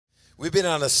We've been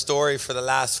on a story for the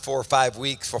last 4 or 5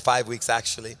 weeks, for 5 weeks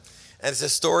actually. And it's a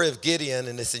story of Gideon,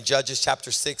 and it's in Judges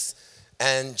chapter 6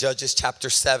 and Judges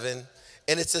chapter 7.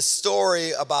 And it's a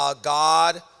story about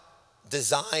God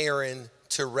desiring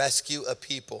to rescue a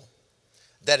people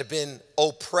that have been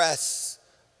oppressed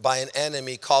by an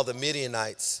enemy called the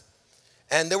Midianites.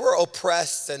 And they were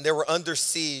oppressed and they were under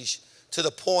siege to the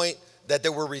point that they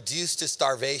were reduced to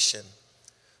starvation.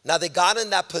 Now they got in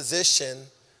that position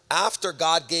after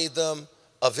God gave them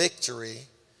a victory.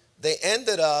 They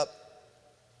ended up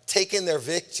taking their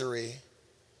victory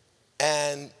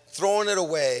and throwing it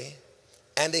away,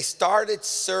 and they started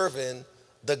serving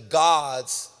the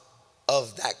gods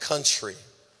of that country.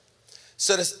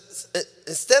 So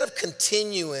instead of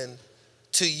continuing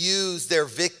to use their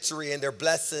victory and their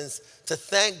blessings to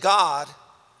thank God,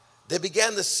 they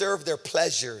began to serve their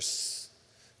pleasures.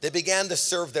 They began to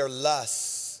serve their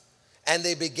lusts. And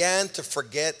they began to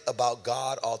forget about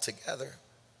God altogether.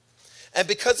 And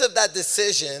because of that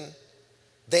decision,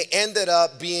 they ended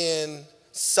up being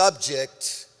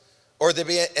subject, or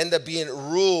they ended up being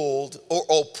ruled or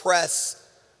oppressed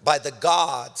by the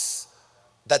gods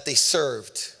that they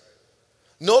served.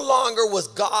 No longer was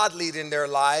God leading their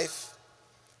life.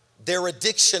 Their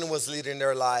addiction was leading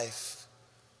their life.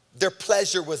 Their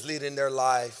pleasure was leading their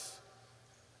life.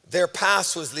 Their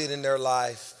past was leading their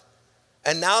life.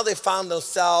 And now they found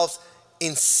themselves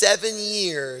in 7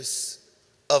 years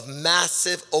of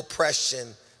massive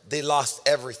oppression. They lost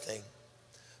everything.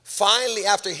 Finally,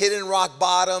 after hitting rock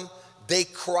bottom, they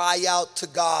cry out to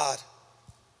God.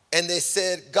 And they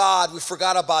said, God, we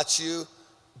forgot about you,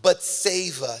 but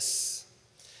save us.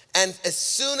 And as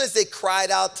soon as they cried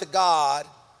out to God,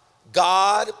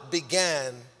 God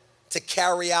began to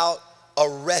carry out a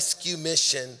rescue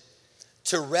mission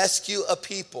to rescue a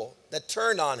people that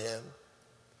turned on him,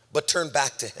 but turn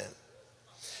back to him.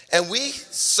 And we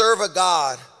serve a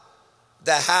God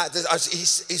that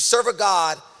serve a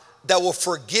God that will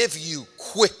forgive you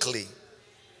quickly,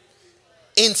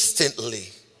 instantly.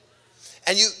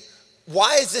 And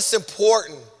why is this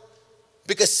important?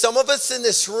 Because some of us in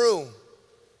this room,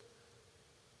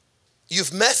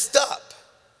 you've messed up,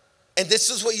 and this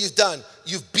is what you've done.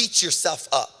 You've beat yourself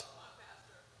up.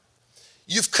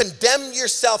 You've condemned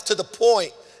yourself to the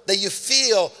point that you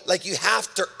feel like you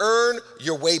have to earn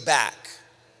your way back.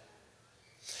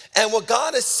 And what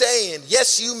God is saying,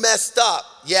 yes, you messed up.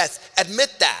 Yes,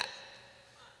 admit that.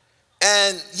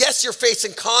 And yes, you're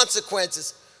facing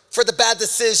consequences for the bad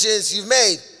decisions you've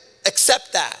made.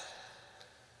 Accept that.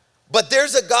 But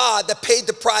there's a God that paid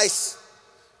the price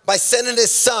by sending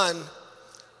his son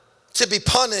to be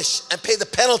punished and pay the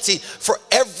penalty for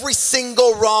every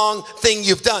single wrong thing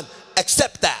you've done.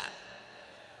 Accept that.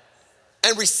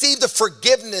 And receive the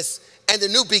forgiveness and the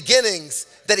new beginnings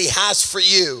that he has for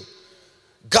you.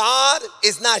 God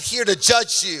is not here to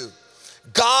judge you.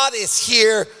 God is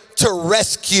here to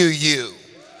rescue you.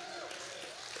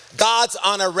 God's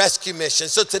on a rescue mission.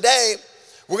 So today,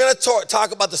 we're going to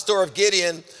talk about the story of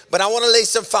Gideon, but I want to lay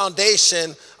some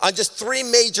foundation on just 3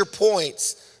 major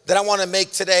points that I want to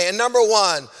make today. And number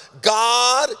 1,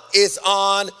 God is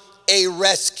on a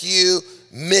rescue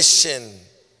mission.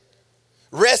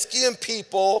 Rescuing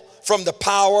people from the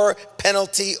power,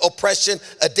 penalty, oppression,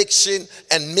 addiction,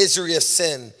 and misery of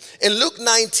sin. In Luke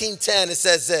 19:10, it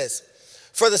says this: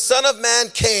 for the Son of Man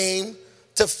came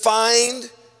to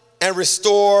find and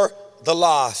restore the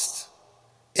lost.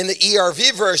 In the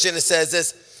ERV version, it says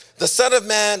this: the Son of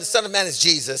Man is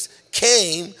Jesus,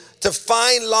 came to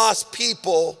find lost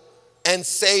people and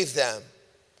save them.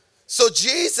 So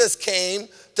Jesus came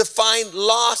to find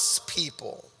lost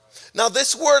people. Now,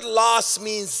 this word lost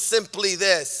means simply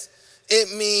this.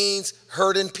 It means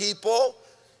hurting people.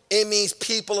 It means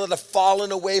people that have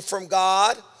fallen away from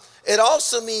God. It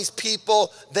also means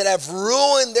people that have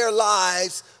ruined their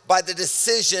lives by the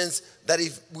decisions that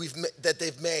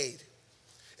they've made.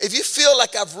 If you feel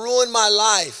like I've ruined my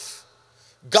life,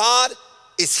 God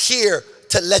is here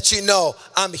to let you know,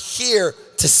 I'm here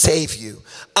to save you.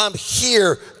 I'm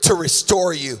here to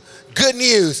restore you. Good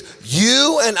news,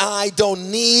 you and I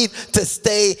don't need to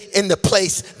stay in the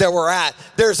place that we're at.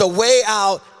 There's a way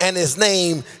out, and his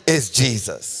name is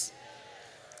Jesus.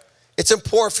 It's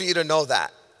important for you to know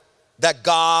that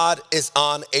God is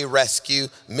on a rescue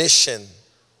mission.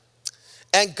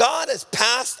 And God has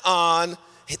passed on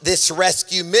this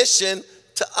rescue mission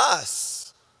to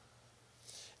us.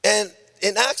 And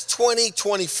in Acts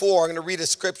 20:24, I'm going to read a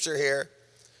scripture here.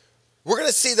 We're going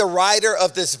to see the writer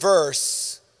of this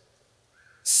verse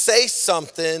say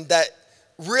something that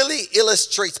really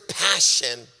illustrates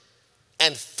passion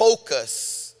and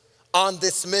focus on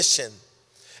this mission.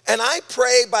 And I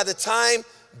pray by the time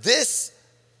this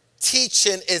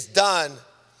teaching is done,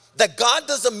 that God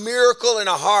does a miracle in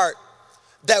our heart,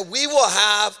 that we will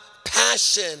have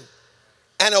passion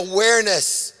and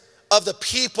awareness of the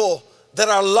people that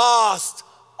are lost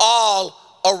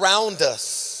all around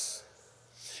us.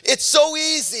 It's so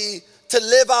easy to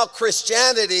live out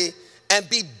Christianity and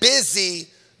be busy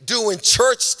doing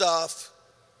church stuff,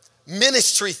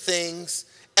 ministry things,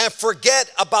 and forget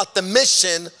about the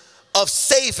mission of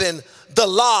saving the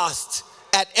lost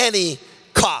at any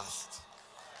cost.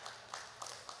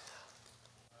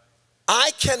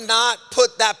 I cannot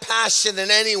put that passion in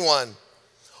anyone.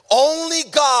 Only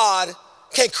God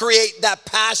can create that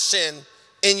passion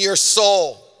in your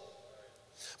soul.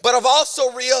 But I've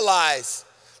also realized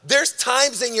there's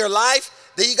times in your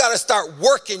life that you got to start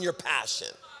working your passion.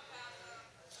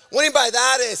 What I mean by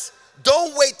that is,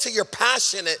 don't wait till you're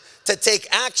passionate to take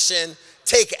action.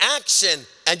 Take action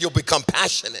and you'll become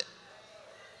passionate.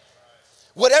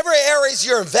 Whatever areas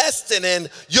you're investing in,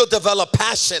 you'll develop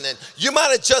passion in. You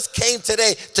might have just came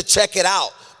today to check it out,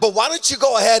 but why don't you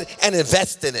go ahead and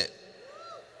invest in it?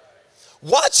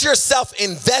 Watch yourself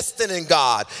investing in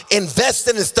God,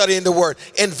 investing in studying the word,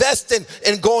 investing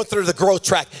in going through the growth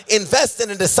track, investing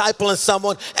in discipling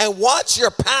someone, and watch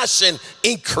your passion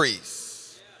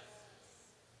increase.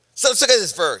 So let's look at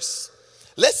this verse.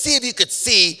 Let's see if you could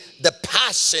see the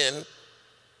passion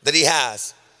that he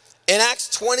has. In Acts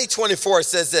 20:24, it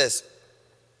says this,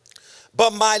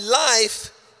 "But my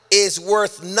life is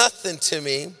worth nothing to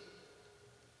me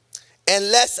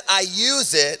unless I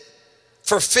use it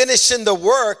for finishing the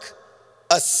work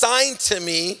assigned to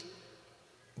me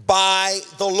by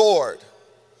the Lord."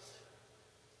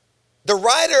 The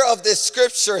writer of this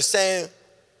scripture is saying,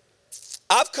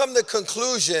 I've come to the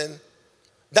conclusion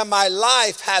that my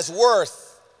life has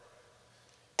worth,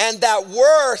 and that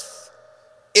worth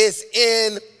is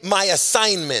in my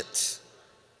assignment.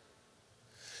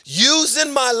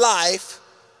 Using my life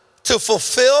to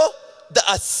fulfill the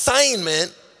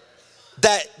assignment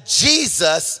that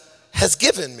Jesus has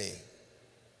given me.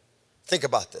 Think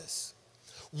about this.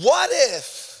 What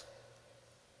if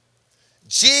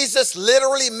Jesus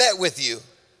literally met with you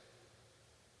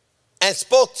and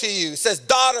spoke to you, says,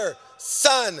 "Daughter,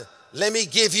 son, let me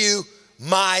give you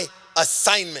my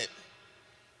assignment"?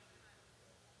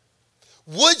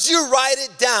 Would you write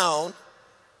it down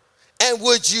and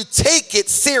would you take it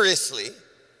seriously?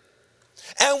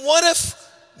 And what if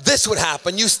this would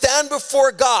happen? You stand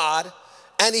before God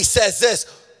and he says this,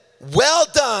 "Well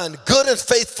done, good and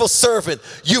faithful servant.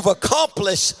 You've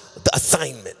accomplished the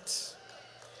assignment."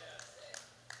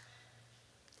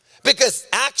 Because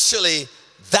actually,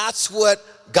 that's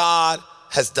what God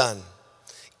has done.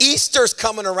 Easter's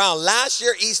coming around. Last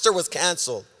year, Easter was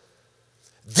canceled.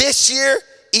 This year,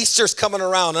 Easter's coming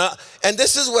around. And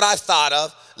this is what I've thought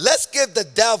of. Let's give the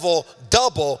devil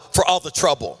double for all the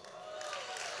trouble.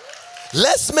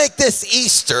 Let's make this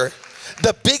Easter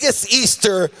the biggest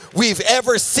Easter we've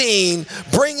ever seen,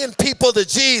 bringing people to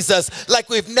Jesus like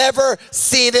we've never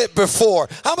seen it before.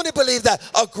 How many believe that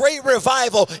a great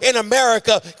revival in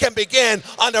America can begin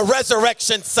on a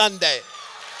Resurrection Sunday?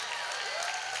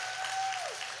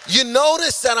 You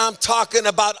notice that I'm talking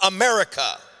about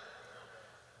America.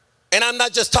 And I'm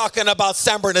not just talking about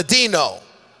San Bernardino.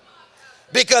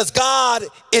 Because God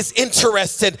is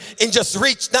interested in just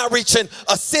not reaching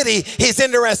a city. He's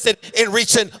interested in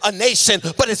reaching a nation.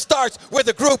 But it starts with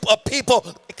a group of people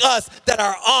like us that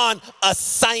are on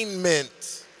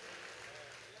assignment.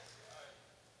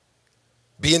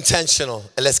 Be intentional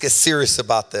and let's get serious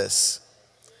about this.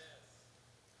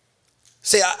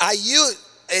 See,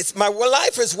 my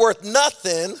life is worth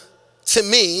nothing to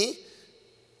me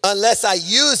unless I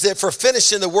use it for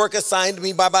finishing the work assigned to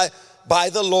me by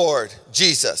the Lord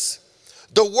Jesus.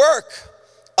 The work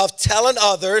of telling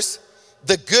others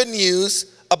the good news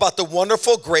about the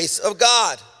wonderful grace of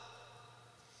God.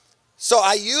 So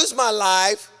I use my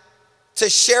life to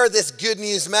share this good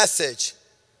news message.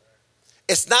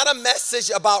 It's not a message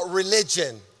about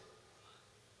religion.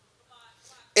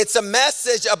 It's a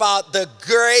message about the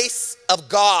grace of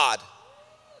God.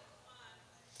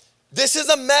 This is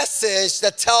a message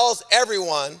that tells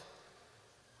everyone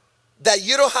that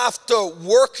you don't have to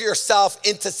work yourself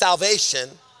into salvation.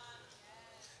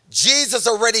 Jesus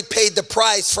already paid the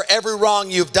price for every wrong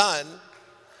you've done,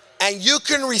 and you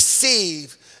can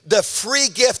receive the free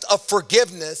gift of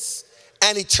forgiveness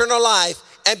and eternal life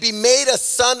and be made a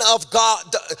son of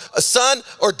God, a son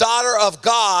or daughter of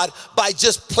God by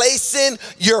just placing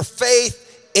your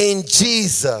faith in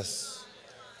Jesus.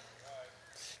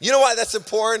 You know why that's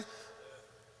important?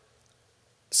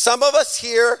 Some of us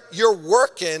here, you're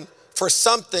working for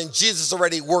something Jesus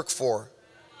already worked for.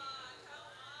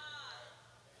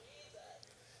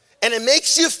 And it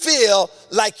makes you feel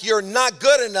like you're not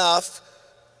good enough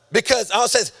because it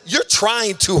says you're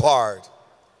trying too hard.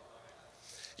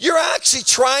 You're actually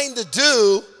trying to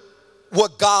do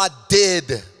what God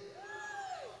did.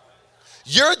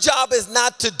 Your job is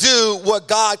not to do what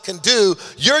God can do.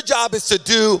 Your job is to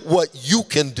do what you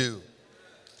can do.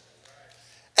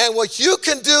 And what you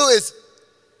can do is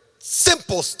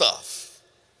simple stuff.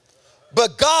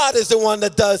 But God is the one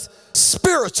that does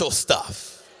spiritual stuff.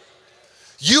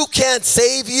 You can't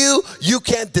save you. You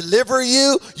can't deliver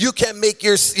you. You can't make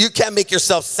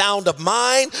yourself sound of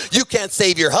mind. You can't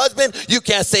save your husband. You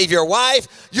can't save your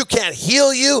wife. You can't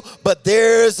heal you. But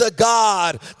there's a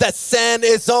God that sent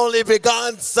his only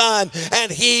begotten son,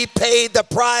 and he paid the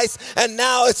price. And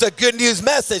now it's a good news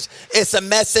message. It's a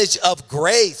message of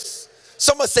grace.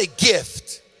 Someone say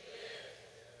gift.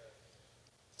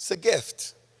 It's a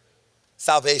gift.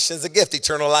 Salvation is a gift.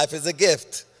 Eternal life is a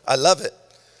gift. I love it.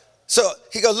 So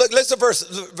he goes, look, listen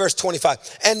to verse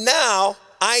 25. And now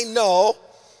I know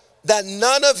that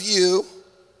none of you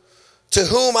to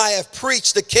whom I have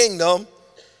preached the kingdom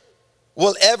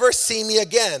will ever see me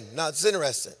again. Now, it's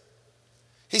interesting.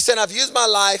 He said, I've used my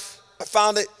life. I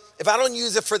found it. If I don't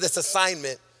use it for this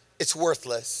assignment, it's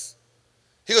worthless.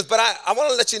 He goes, but I want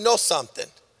to let you know something.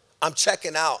 I'm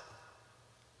checking out.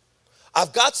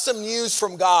 I've got some news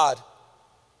from God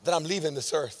that I'm leaving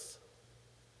this earth.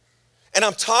 And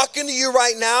I'm talking to you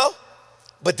right now,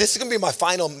 but this is going to be my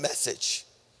final message.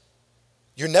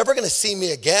 You're never going to see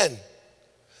me again.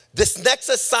 This next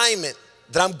assignment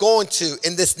that I'm going to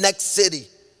in this next city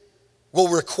will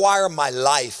require my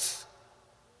life.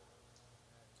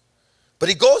 But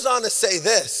he goes on to say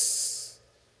this.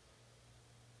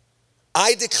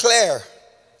 I declare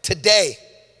today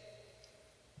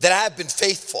that I have been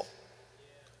faithful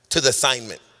to the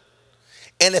assignment.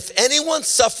 And if anyone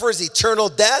suffers eternal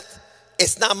death,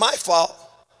 it's not my fault.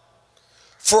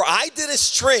 For I didn't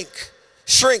shrink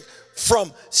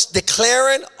from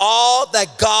declaring all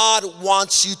that God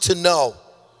wants you to know.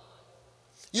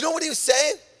 You know what he was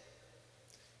saying?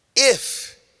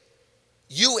 If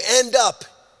you end up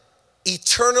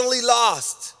eternally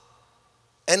lost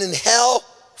and in hell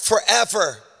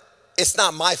forever, it's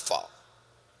not my fault.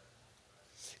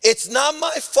 It's not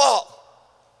my fault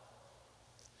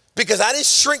because I didn't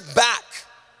shrink back.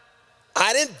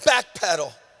 I didn't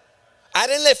backpedal. I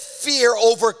didn't let fear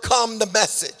overcome the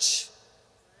message.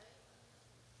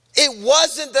 It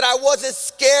wasn't that I wasn't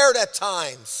scared at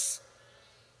times.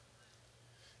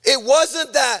 It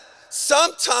wasn't that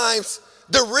sometimes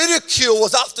the ridicule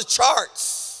was off the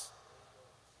charts.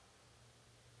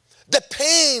 The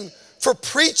pain for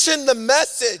preaching the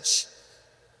message,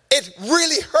 it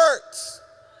really hurts.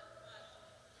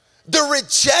 The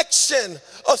rejection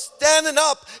of standing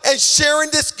up and sharing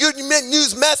this good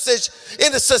news message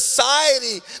in a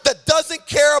society that doesn't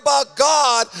care about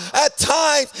God, at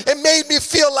times it made me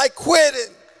feel like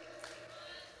quitting.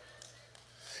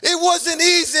 It wasn't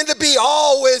easy to be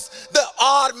always the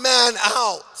odd man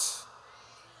out.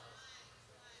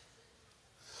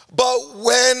 But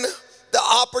when the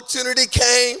opportunity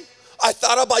came, I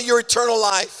thought about your eternal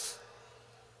life.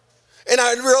 And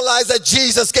I realized that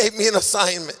Jesus gave me an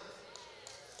assignment.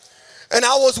 And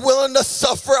I was willing to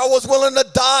suffer. I was willing to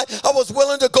die. I was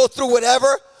willing to go through whatever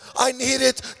I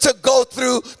needed to go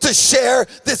through to share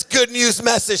this good news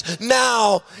message.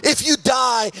 Now, if you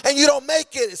die and you don't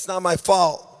make it, it's not my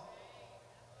fault.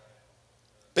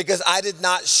 Because I did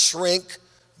not shrink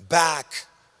back.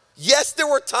 Yes, there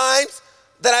were times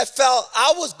that I felt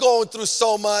I was going through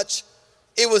so much,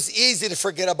 it was easy to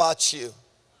forget about you.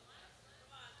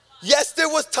 Yes, there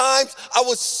was times I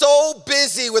was so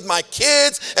busy with my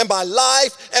kids and my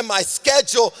life and my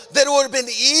schedule that it would have been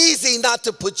easy not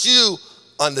to put you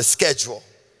on the schedule.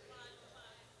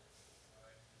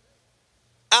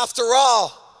 After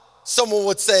all, someone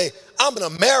would say, I'm an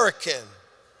American.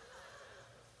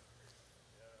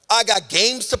 I got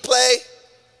games to play,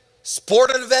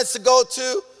 sporting events to go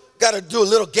to, got to do a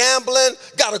little gambling,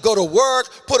 got to go to work,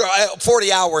 put a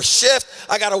 40-hour shift.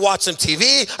 I got to watch some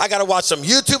TV. I got to watch some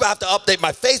YouTube. I have to update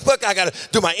my Facebook. I got to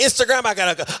do my Instagram. I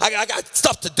got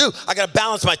stuff to do. I got to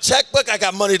balance my checkbook. I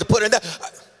got money to put in there.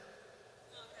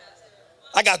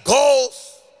 I got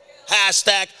goals.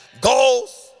 Hashtag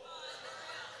goals.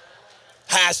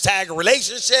 Hashtag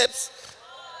relationships.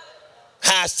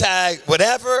 Hashtag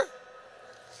whatever.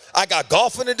 I got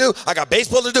golfing to do. I got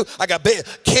baseball to do. I got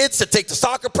kids to take to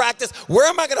soccer practice. Where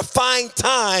am I going to find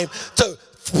time to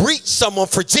reach someone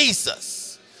for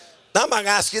Jesus? Now I'm going to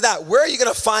ask you that. Where are you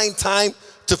going to find time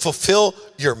to fulfill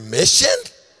your mission?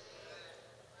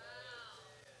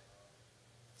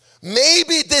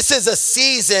 Maybe this is a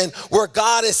season where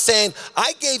God is saying,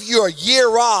 I gave you a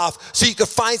year off so you could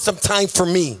find some time for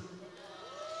me.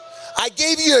 I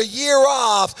gave you a year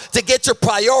off to get your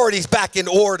priorities back in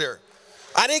order.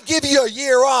 I didn't give you a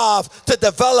year off to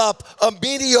develop a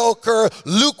mediocre,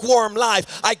 lukewarm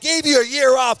life. I gave you a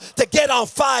year off to get on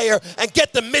fire and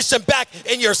get the mission back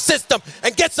in your system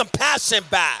and get some passion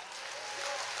back.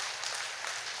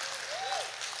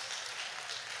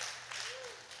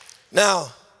 Now,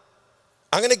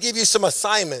 I'm going to give you some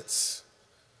assignments.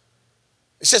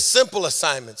 It's just simple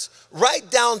assignments. Write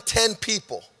down 10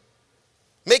 people.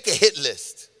 Make a hit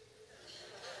list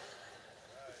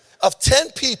of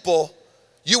 10 people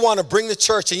you want to bring to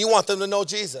church and you want them to know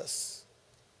Jesus.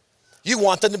 You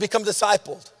want them to become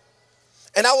discipled.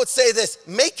 And I would say this,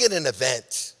 make it an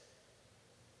event.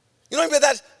 You know what I mean by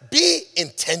that? Be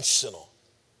intentional.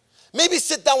 Maybe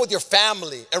sit down with your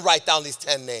family and write down these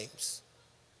 10 names.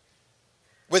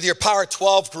 With your Power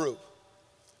 12 group,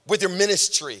 with your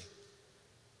ministry,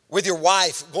 with your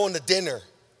wife, going to dinner.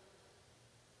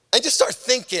 And just start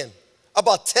thinking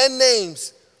about 10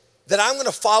 names that I'm going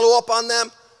to follow up on them,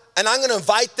 and I'm going to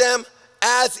invite them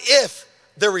as if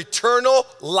their eternal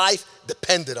life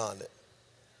depended on it.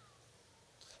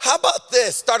 How about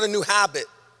this? Start a new habit.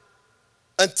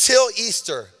 Until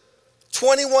Easter,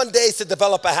 21 days to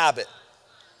develop a habit.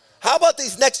 How about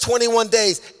these next 21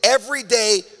 days? Every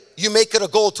day you make it a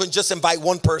goal to just invite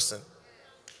one person.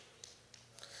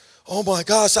 Oh my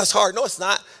gosh, that's hard. No, it's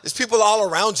not. It's people all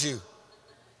around you.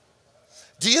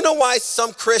 Do you know why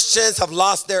some Christians have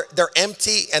lost they're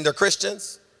empty and they're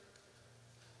Christians?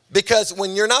 Because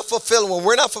when we're not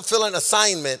fulfilling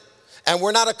assignment and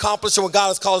we're not accomplishing what God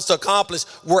has called us to accomplish,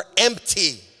 we're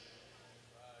empty.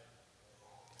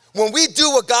 When we do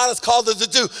what God has called us to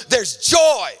do, there's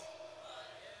joy.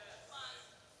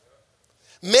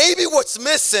 Maybe what's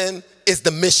missing is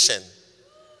the mission.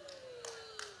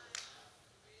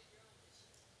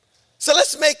 So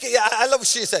let's make it, I love what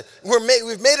she said, we've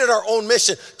made it our own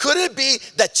mission. Could it be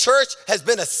that church has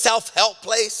been a self-help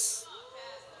place?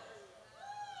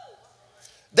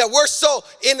 That we're so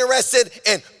interested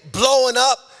in blowing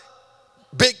up,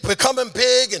 becoming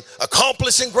big and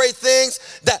accomplishing great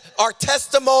things, that our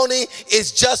testimony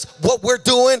is just what we're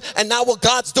doing and not what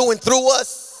God's doing through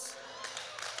us?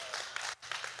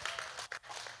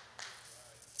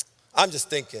 I'm just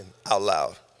thinking out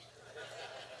loud.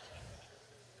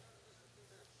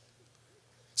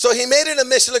 So he made it a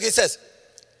mission. Look, he says,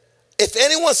 if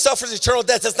anyone suffers eternal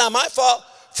death, it's not my fault,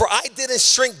 for I didn't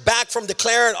shrink back from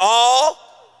declaring all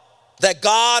that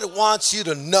God wants you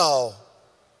to know.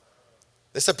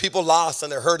 There's some people lost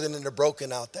and they're hurting and they're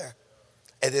broken out there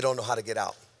and they don't know how to get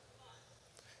out.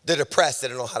 They're depressed, they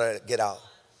don't know how to get out.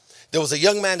 There was a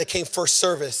young man that came first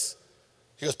service.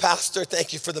 He goes, Pastor,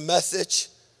 thank you for the message.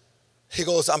 He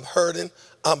goes, I'm hurting,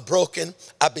 I'm broken,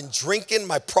 I've been drinking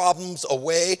my problems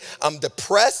away, I'm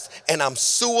depressed and I'm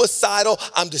suicidal,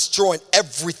 I'm destroying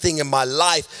everything in my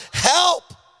life. Help!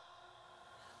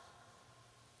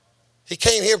 He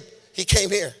came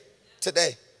here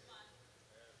today.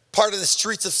 Part of the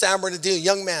streets of San Bernardino,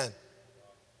 young man.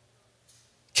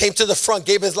 Came to the front,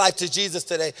 gave his life to Jesus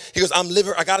today. He goes,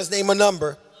 I got his name and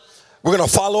number. We're gonna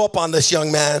follow up on this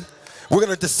young man. We're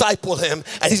going to disciple him,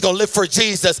 and he's going to live for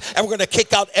Jesus, and we're going to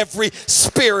kick out every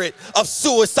spirit of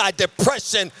suicide,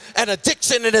 depression, and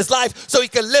addiction in his life so he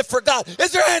can live for God.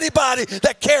 Is there anybody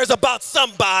that cares about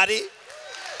somebody?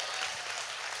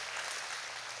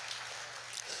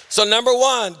 So number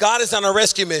one, God is on a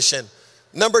rescue mission.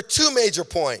 Number two major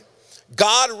point,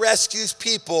 God rescues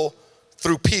people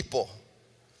through people.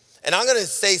 And I'm going to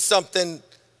say something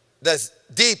that's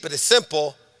deep, but it's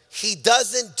simple. He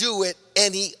doesn't do it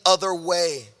any other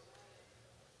way.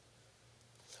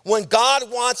 When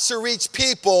God wants to reach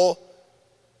people,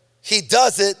 he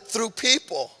does it through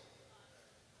people.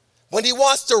 When he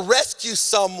wants to rescue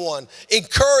someone,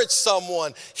 encourage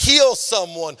someone, heal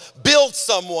someone, build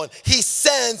someone, he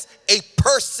sends a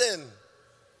person.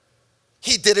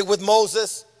 He did it with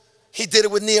Moses. He did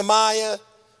it with Nehemiah.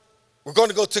 We're going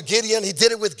to go to Gideon. He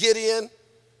did it with Gideon.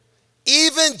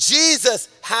 Even Jesus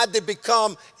had to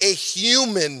become a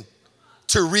human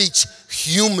to reach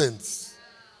humans.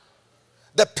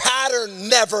 The pattern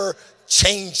never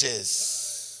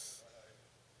changes.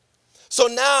 So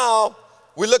now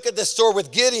we look at the story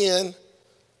with Gideon.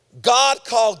 God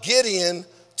called Gideon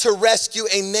to rescue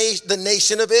the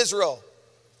nation of Israel.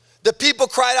 The people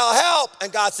cried out, help,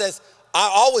 and God says, I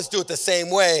always do it the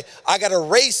same way. I got to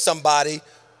raise somebody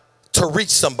to reach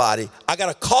somebody. I got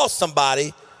to call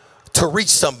somebody to reach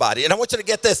somebody. And I want you to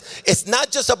get this. It's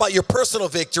not just about your personal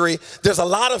victory. There's a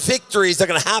lot of victories that are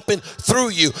going to happen through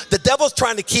you. The devil's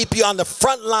trying to keep you on the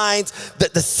front lines,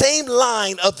 the same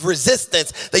line of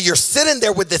resistance, that you're sitting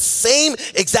there with the same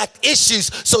exact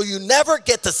issues, so you never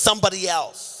get to somebody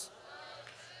else.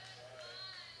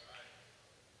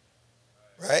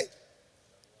 Right?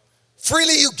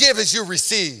 Freely you give as you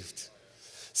received.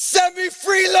 Set me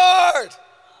free, Lord.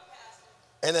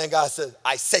 And then God says,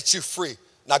 I set you free.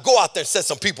 Now go out there and set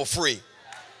some people free.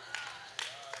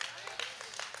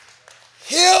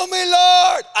 Heal me,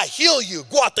 Lord. I heal you.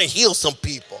 Go out there and heal some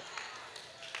people.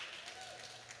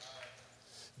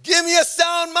 Give me a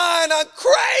sound mind. I'm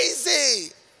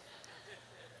crazy.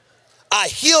 I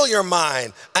heal your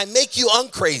mind. I make you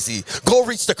uncrazy. Go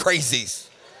reach the crazies.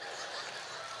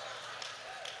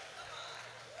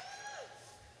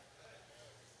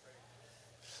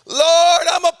 Lord,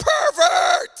 I'm a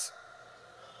pervert.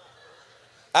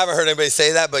 I haven't heard anybody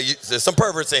say that, but there's some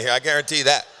perverts in here. I guarantee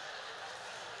that.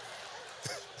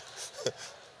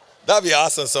 That'd be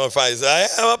awesome if someone finally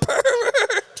says, I am a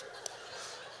pervert.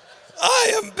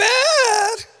 I am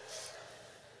bad.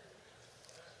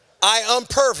 I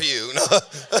unperv you.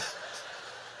 No.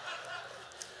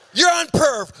 You're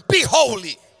unperv. Be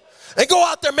holy. And go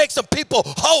out there and make some people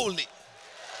holy.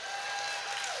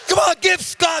 Come on,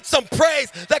 give God some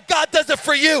praise that God does it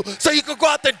for you so you can go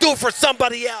out there and do it for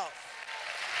somebody else.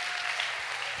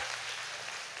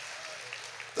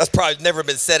 That's probably never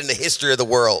been said in the history of the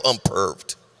world,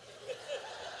 unperved.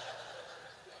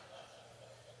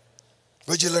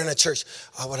 What'd you learn at church?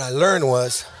 What I learned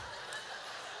was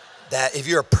that if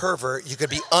you're a pervert, you could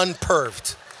be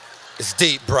unperved. It's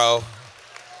deep, bro.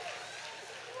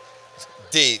 It's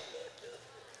deep.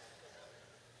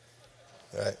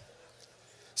 All right.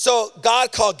 So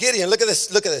God called Gideon. Look at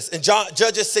this. Look at this. In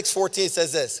Judges 6:14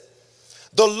 says this.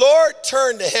 The Lord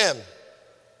turned to him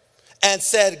and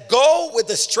said, go with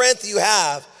the strength you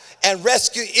have and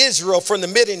rescue Israel from the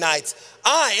Midianites.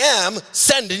 I am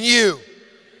sending you.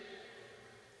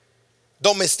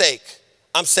 Don't mistake.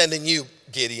 I'm sending you,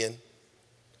 Gideon.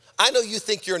 I know you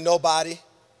think you're nobody.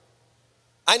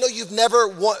 I know you've never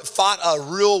fought a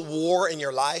real war in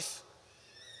your life.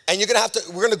 And we're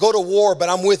going to go to war, but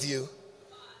I'm with you.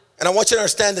 And I want you to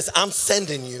understand this. I'm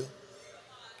sending you.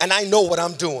 And I know what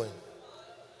I'm doing.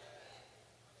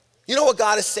 You know what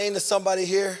God is saying to somebody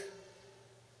here?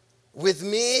 With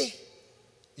me,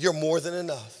 you're more than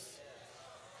enough.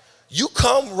 You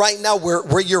come right now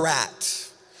where you're at.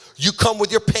 You come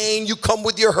with your pain, you come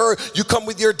with your hurt, you come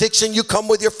with your addiction, you come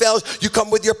with your failures, you come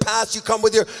with your past, you come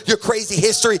with your crazy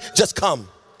history. Just come.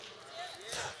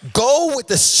 Go with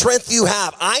the strength you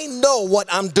have. I know what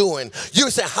I'm doing. You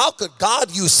say, how could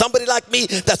God use somebody like me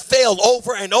that's failed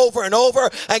over and over and over?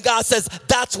 And God says,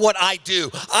 that's what I do.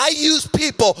 I use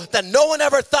people that no one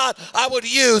ever thought I would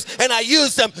use, and I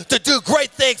use them to do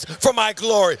great things for my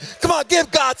glory. Come on,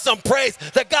 give God some praise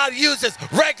that God uses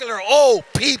regular old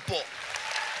people.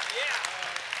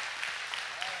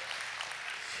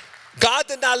 God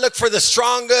did not look for the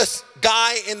strongest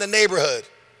guy in the neighborhood.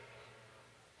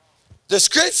 The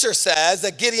scripture says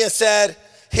that Gideon said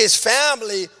his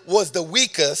family was the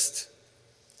weakest,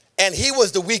 and he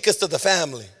was the weakest of the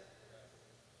family.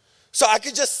 So I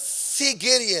could just see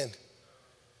Gideon.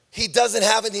 He doesn't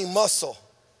have any muscle.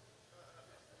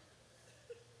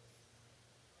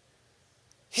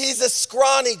 He's a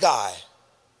scrawny guy.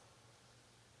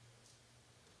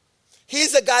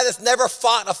 He's a guy that's never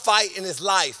fought a fight in his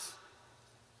life.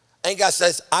 And God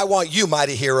says, I want you,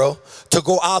 mighty hero, to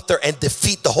go out there and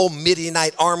defeat the whole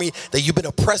Midianite army that you've been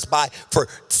oppressed by for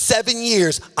 7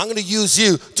 years. I'm going to use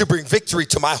you to bring victory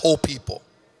to my whole people.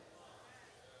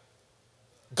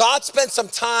 God spent some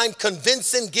time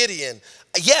convincing Gideon,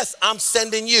 yes, I'm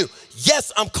sending you.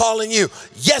 Yes, I'm calling you.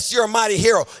 Yes, you're a mighty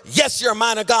hero. Yes, you're a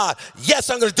man of God.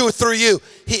 Yes, I'm going to do it through you.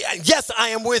 Yes, I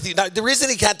am with you. Now, the reason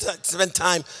he had to spend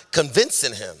time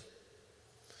convincing him,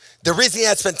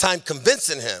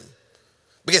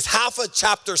 because half of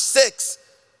chapter 6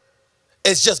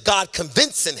 is just God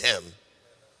convincing him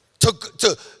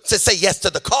to say yes to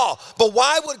the call. But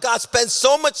why would God spend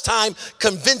so much time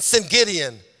convincing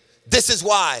Gideon? This is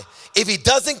why. If he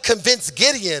doesn't convince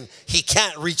Gideon, he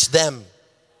can't reach them.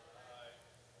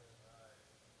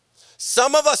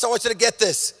 Some of us, I want you to get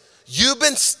this. You've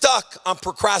been stuck on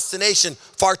procrastination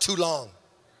far too long.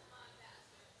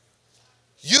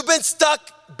 You've been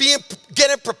stuck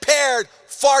getting prepared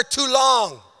far too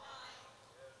long.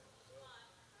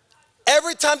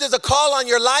 Every time there's a call on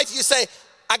your life, you say,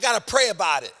 I got to pray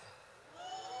about it.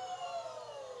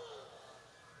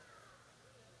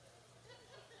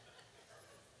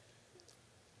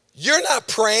 You're not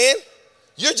praying.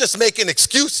 You're just making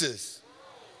excuses.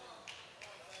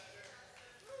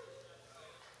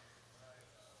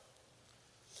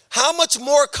 How much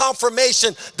more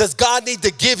confirmation does God need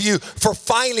to give you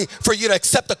for you to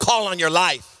accept the call on your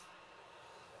life?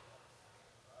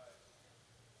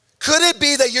 Could it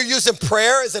be that you're using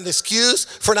prayer as an excuse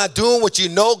for not doing what you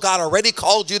know God already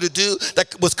called you to do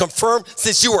that was confirmed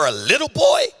since you were a little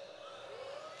boy?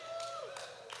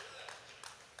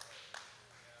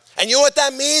 And you know what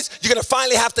that means? You're going to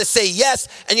finally have to say yes,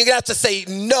 and you're going to have to say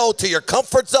no to your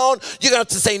comfort zone. You're going to have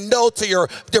to say no to your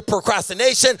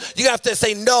procrastination. You're going to have to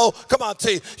say no,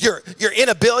 to your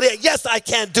inability. Yes, I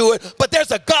can't do it, but there's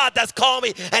a God that's called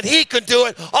me, and he can do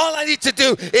it. All I need to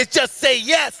do is just say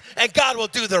yes, and God will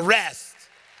do the rest.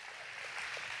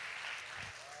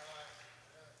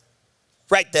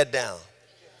 Write that down.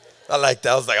 I like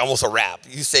that. I was like almost a rap.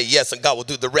 You say yes, and God will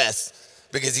do the rest.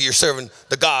 Because you're serving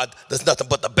the God that's nothing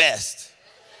but the best.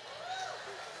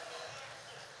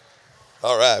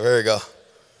 All right, there you go.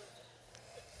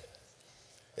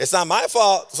 It's not my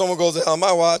fault someone goes to hell on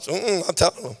my watch. I'm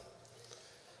telling them.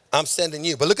 I'm sending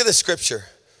you. But look at the scripture.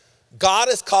 God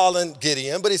is calling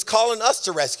Gideon, but he's calling us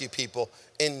to rescue people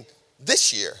in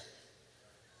this year,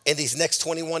 in these next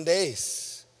 21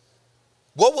 days.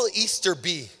 What will Easter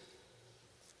be?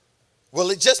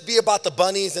 Will it just be about the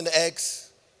bunnies and the eggs?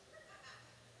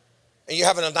 And you're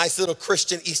having a nice little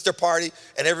Christian Easter party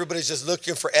and everybody's just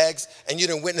looking for eggs and you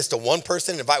didn't witness to one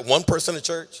person, invite one person to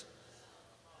church?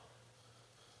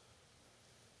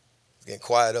 It's getting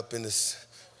quiet up in this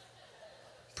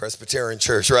Presbyterian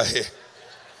church right here.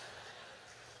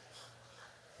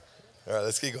 All right,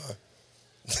 let's keep going.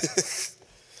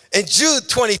 And Jude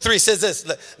 23 says this.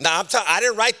 Now, I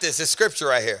didn't write this. It's scripture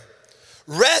right here.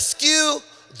 Rescue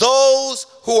those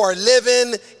who are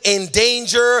living in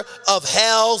danger of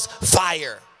hell's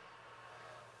fire.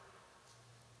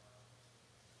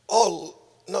 Oh,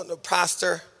 no,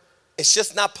 Pastor, it's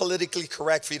just not politically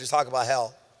correct for you to talk about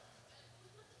hell.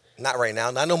 Not right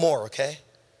now, not no more, okay?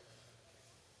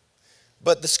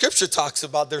 But the scripture talks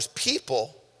about there's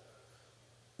people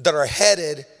that are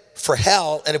headed for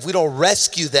hell, and if we don't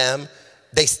rescue them,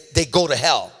 they go to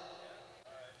hell.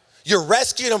 You're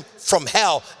rescuing them from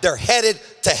hell. They're headed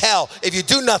to hell. If you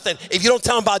do nothing, if you don't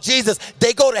tell them about Jesus,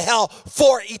 they go to hell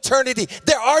for eternity.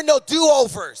 There are no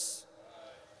do-overs.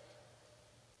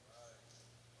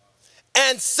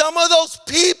 And some of those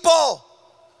people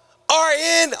are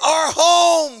in our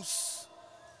homes.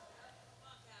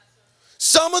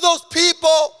 Some of those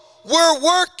people we're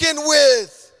working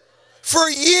with for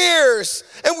years,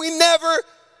 and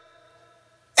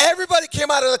everybody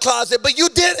came out of the closet, but you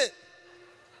didn't.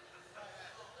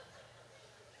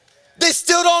 They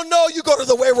still don't know you go to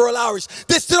the Wayward Hours.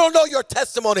 They still don't know your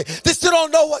testimony. They still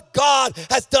don't know what God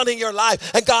has done in your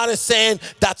life. And God is saying,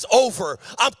 that's over.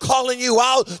 I'm calling you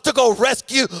out to go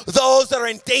rescue those that are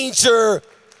in danger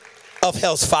of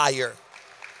hell's fire.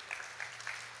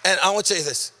 And I want to tell you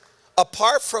this.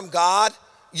 Apart from God,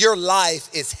 your life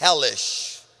is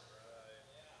hellish.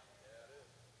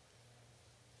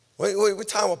 What are we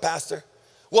talking about, Pastor?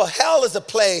 Well, hell is a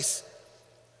place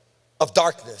of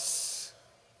darkness.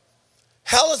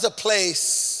 Hell is a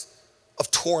place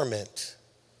of torment.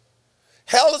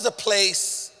 Hell is a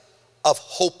place of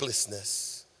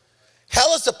hopelessness.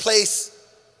 Hell is a place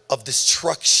of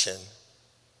destruction.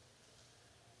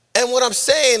 And what I'm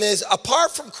saying is,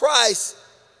 apart from Christ,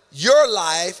 your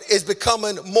life is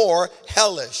becoming more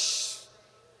hellish.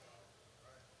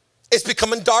 It's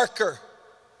becoming darker.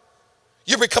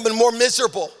 You're becoming more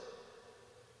miserable.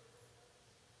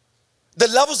 The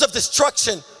levels of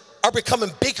destruction are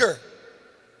becoming bigger.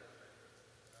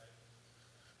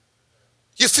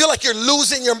 You feel like you're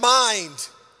losing your mind.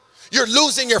 You're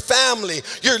losing your family.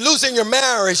 You're losing your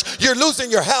marriage. You're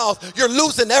losing your health. You're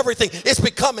losing everything. It's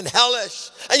becoming hellish.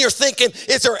 And you're thinking,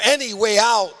 is there any way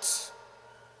out?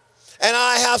 And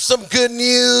I have some good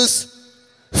news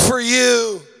for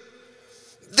you.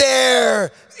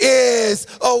 There is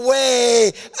a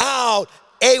way out.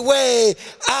 A way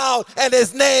out, and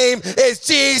his name is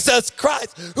Jesus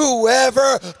Christ.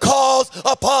 Whoever calls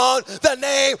upon the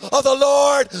name of the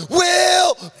Lord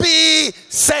will be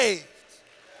saved.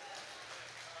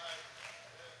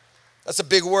 That's a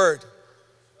big word,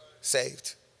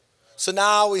 saved. So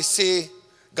now we see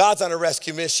God's on a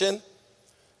rescue mission.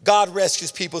 God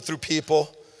rescues people through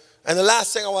people. And the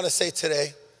last thing I want to say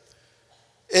today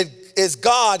is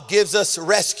God gives us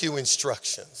rescue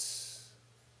instructions.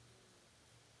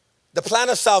 The plan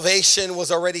of salvation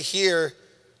was already here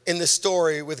in the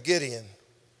story with Gideon.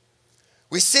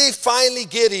 We see finally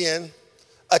Gideon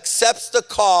accepts the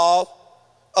call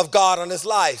of God on his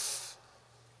life.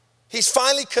 He's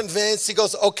finally convinced. He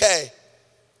goes, okay,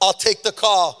 I'll take the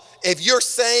call. If you're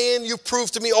saying, you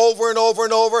prove to me over and over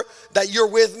and over that you're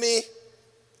with me,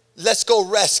 let's go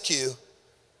rescue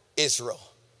Israel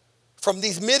from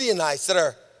these Midianites that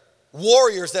are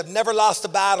warriors that have never lost a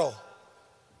battle.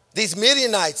 These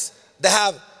Midianites, they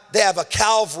have a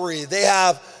cavalry, they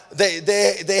have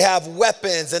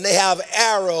weapons, and they have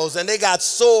arrows, and they got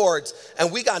swords,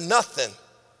 and we got nothing.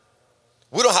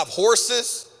 We don't have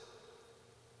horses.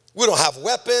 We don't have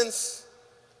weapons.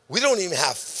 We don't even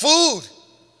have food.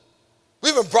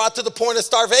 We've been brought to the point of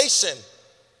starvation.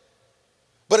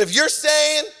 But if you're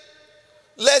saying,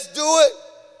 let's do it,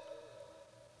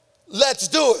 let's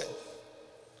do it.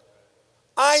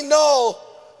 I know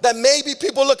that maybe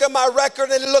people look at my record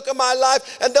and they look at my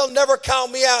life and they'll never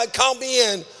count me out and count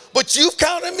me in. But you've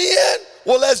counted me in?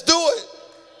 Well, let's do it.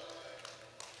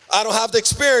 I don't have the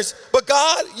experience, but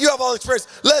God, you have all the experience.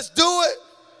 Let's do it.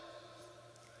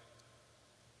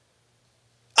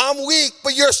 I'm weak,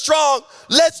 but you're strong.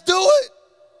 Let's do it.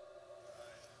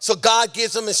 So God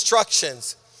gives them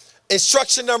instructions.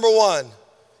 Instruction number 1,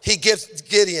 he gives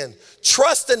Gideon,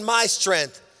 trust in my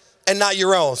strength and not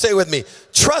your own. Say it with me.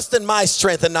 Trust in my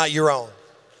strength and not your own.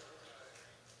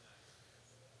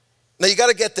 Now you got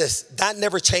to get this. That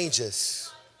never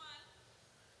changes.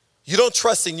 You don't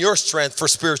trust in your strength for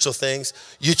spiritual things.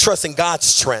 You trust in God's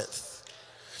strength.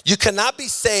 You cannot be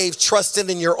saved trusting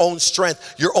in your own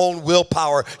strength, your own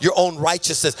willpower, your own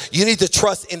righteousness. You need to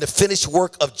trust in the finished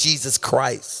work of Jesus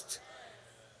Christ.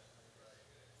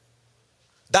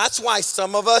 That's why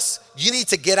some of us, you need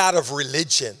to get out of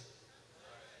religion.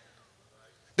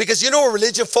 Because you know what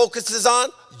religion focuses on?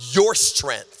 Your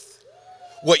strength,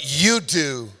 what you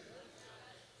do.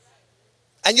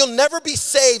 And you'll never be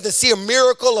saved and see a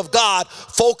miracle of God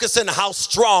focusing on how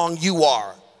strong you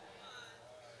are.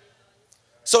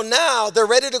 So now they're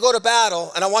ready to go to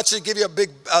battle, and I want you to give you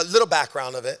a little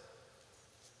background of it.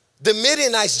 The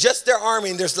Midianites, just their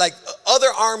army, and there's like other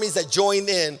armies that joined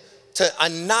in to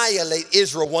annihilate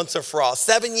Israel once and for all.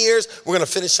 7 years, we're going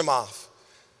to finish them off.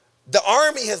 The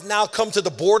army has now come to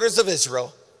the borders of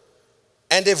Israel,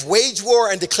 and they've waged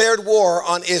war and declared war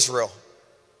on Israel.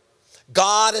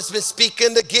 God has been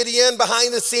speaking to Gideon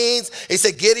behind the scenes. He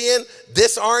said, Gideon,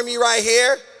 this army right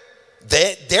here,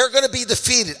 they're going to be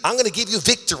defeated. I'm going to give you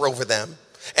victory over them,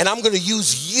 and I'm going to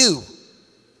use you.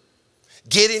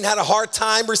 Gideon had a hard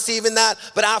time receiving that,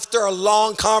 but after a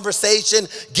long conversation,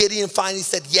 Gideon finally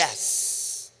said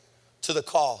yes to the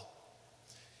call.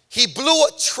 He blew a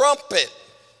trumpet,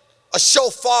 a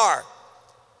shofar.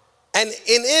 And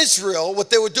in Israel, what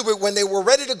they would do when they were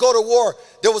ready to go to war,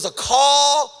 there was a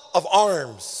call of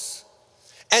arms.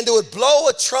 And they would blow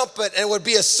a trumpet, and it would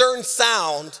be a certain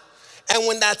sound. And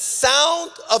when that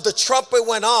sound of the trumpet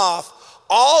went off,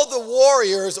 all the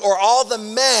warriors or all the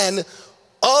men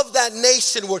of that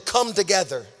nation would come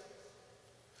together.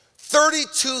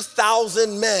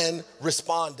 32,000 men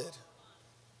responded.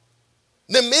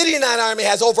 The Midianite army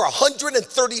has over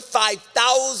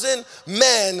 135,000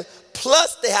 men,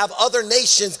 plus they have other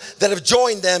nations that have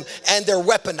joined them, and they're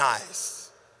weaponized.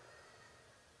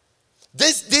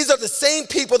 These are the same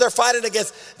people they're fighting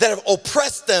against that have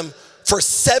oppressed them for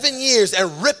 7 years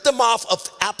and ripped them off of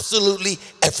absolutely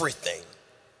everything.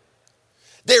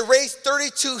 They raised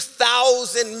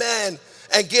 32,000 men,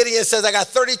 and Gideon says, I got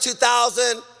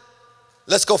 32,000,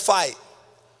 let's go fight.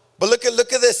 But look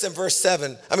at this in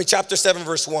chapter 7,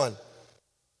 verse 1.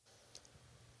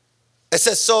 It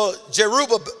says, so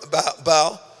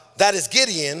Jerubbaal, that is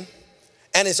Gideon,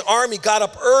 and his army got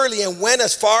up early and went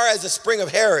as far as the spring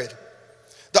of Herod.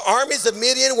 The armies of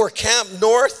Midian were camped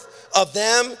north of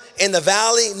them in the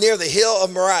valley near the hill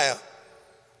of Moriah.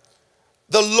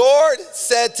 The Lord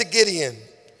said to Gideon,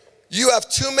 you have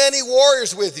too many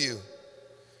warriors with you.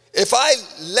 If I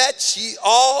let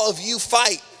all of you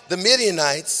fight the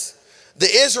Midianites, the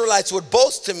Israelites would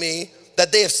boast to me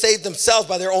that they have saved themselves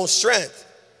by their own strength.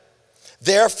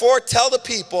 Therefore, tell the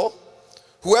people,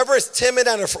 whoever is timid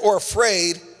or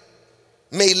afraid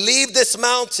may leave this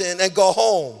mountain and go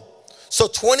home. So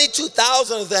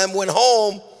 22,000 of them went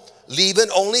home, leaving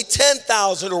only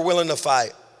 10,000 were willing to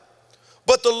fight.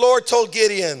 But the Lord told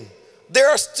Gideon, there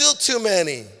are still too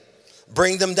many.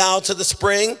 Bring them down to the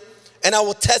spring, and I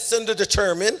will test them to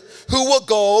determine who will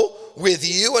go with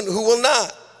you and who will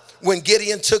not. When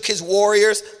Gideon took his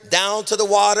warriors down to the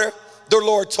water, the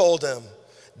Lord told him,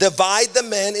 divide the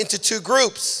men into 2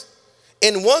 groups.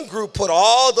 In one group, put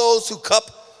all those who cup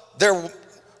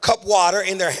water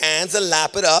in their hands and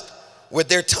lap it up with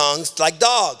their tongues like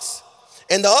dogs.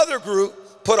 In the other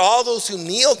group, put all those who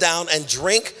kneel down and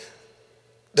drink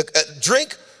their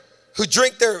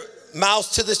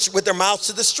with their mouths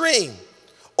to the stream.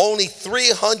 Only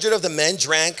 300 of the men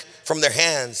drank from their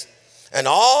hands, and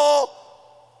all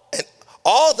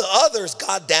the others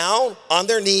got down on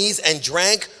their knees and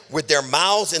drank with their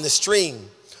mouths in the stream.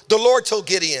 The Lord told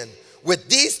Gideon, with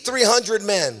these 300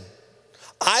 men,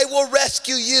 I will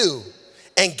rescue you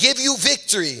and give you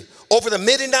victory over the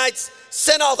Midianites.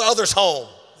 Send all the others home.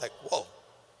 Like, whoa.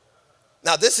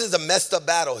 Now, this is a messed up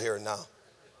battle here now.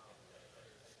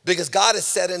 Because God is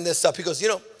setting this up. He goes,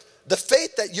 the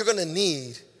faith that you're going to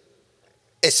need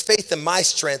is faith in my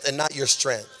strength and not your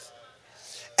strength.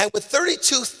 And with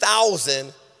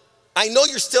 32,000, I know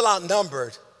you're still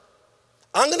outnumbered.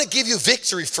 I'm going to give you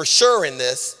victory for sure in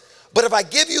this. But if I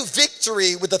give you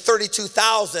victory with the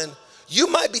 32,000, you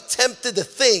might be tempted to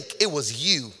think it was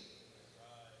you.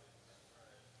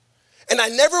 And I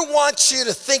never want you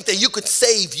to think that you could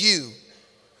save you,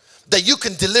 that you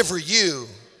can deliver you,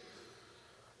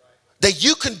 that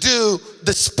you can do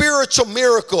the spiritual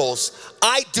miracles.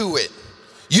 I do it.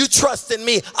 You trust in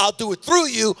me, I'll do it through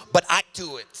you, but I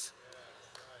do it.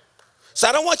 So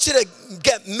I don't want you to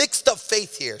get mixed up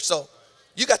faith here. So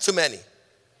you got too many.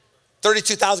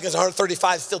 32,000 against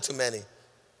 135 is still too many.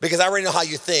 Because I already know how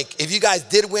you think. If you guys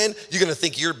did win, you're going to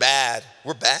think you're bad.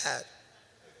 We're bad.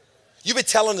 You've been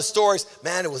telling the stories,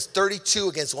 man, it was 32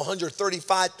 against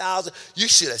 135,000. You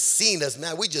should have seen us,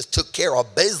 man. We just took care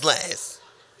of business.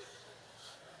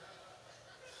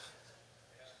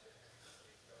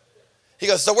 He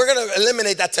goes, so we're going to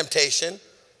eliminate that temptation.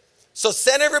 So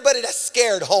send everybody that's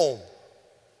scared home.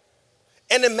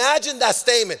 And imagine that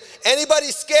statement. Anybody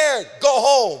scared, go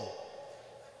home.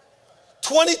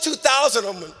 22,000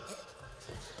 of them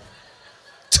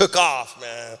took off,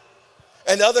 man.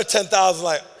 And the other 10,000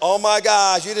 like, oh my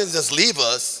gosh, you didn't just leave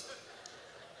us.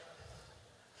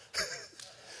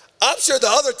 I'm sure the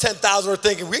other 10,000 were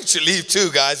thinking, we should leave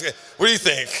too, guys. What do you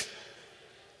think?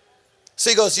 So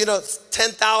he goes,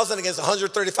 10,000 against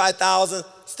 135,000,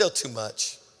 still too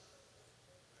much.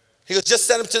 He goes, just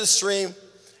send them to the stream.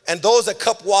 And those that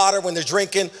cup water when they're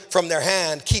drinking from their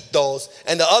hand, keep those.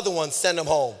 And the other ones, send them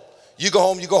home. You go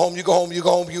home, you go home, you go home, you go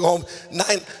home, you go home.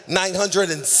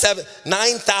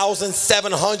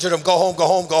 9,700 of them go home, go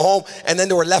home, go home. And then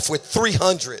they were left with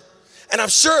 300. And I'm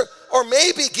sure, or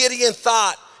maybe Gideon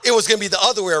thought it was going to be the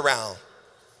other way around.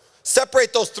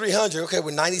 Separate those 300. Okay,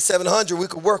 with 9,700, we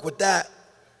could work with that.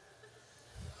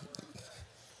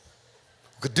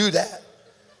 We could do that.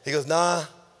 He goes, nah,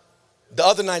 the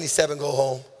other 97 go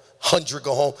home, 100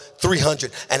 go home,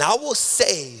 300. And I will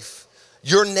save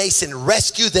your nation,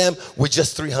 rescue them with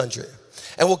just 300.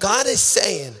 And what God is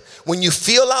saying, when you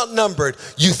feel outnumbered,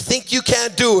 you think you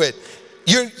can't do it.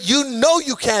 You know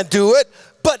you can't do it,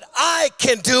 but I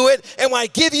can do it. And when I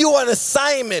give you an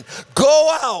assignment,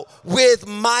 go out with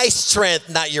my strength,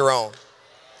 not your own.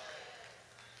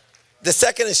 The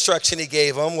second instruction he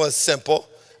gave them was simple.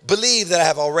 Believe that I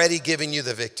have already given you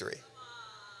the victory.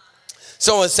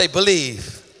 Someone say,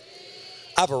 believe.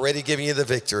 I've already given you the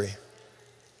victory.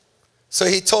 So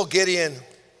he told Gideon,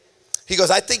 he goes,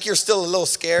 I think you're still a little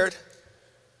scared,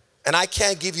 and I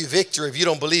can't give you victory if you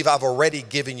don't believe I've already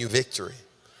given you victory.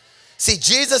 See,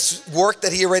 Jesus' work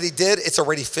that he already did, it's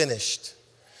already finished.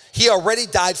 He already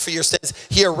died for your sins.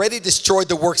 He already destroyed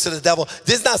the works of the devil.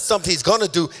 This is not something he's going to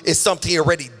do. It's something he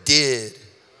already did.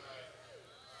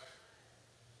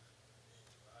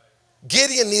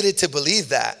 Gideon needed to believe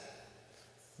that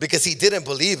because he didn't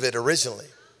believe it originally.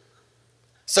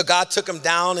 So God took him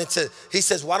down he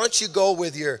says, why don't you go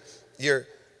with your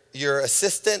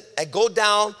assistant and go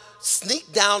down,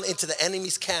 sneak down into the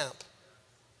enemy's camp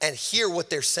and hear what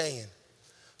they're saying.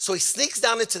 So he sneaks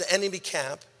down into the enemy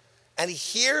camp and he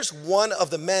hears one of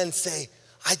the men say,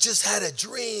 I just had a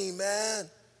dream, man.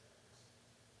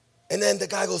 And then the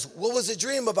guy goes, what was the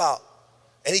dream about?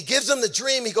 And he gives him the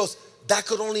dream. He goes, that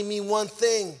could only mean one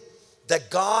thing, that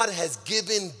God has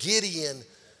given Gideon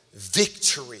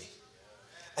victory.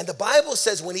 And the Bible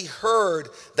says when he heard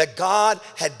that God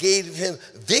had gave him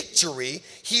victory,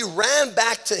 he ran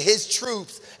back to his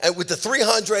troops and with the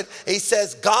 300, he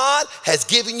says, God has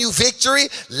given you victory.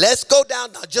 Let's go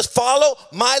down now. Just follow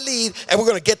my lead and we're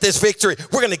going to get this victory.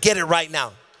 We're going to get it right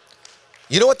now.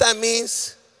 You know what that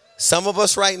means? Some of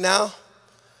us right now,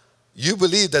 you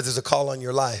believe that there's a call on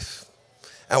your life.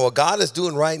 And what God is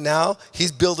doing right now,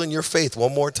 he's building your faith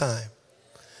one more time.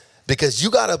 Because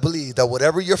you got to believe that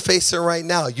whatever you're facing right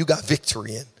now, you got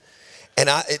victory in. And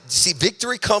see,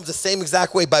 victory comes the same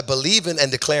exact way by believing and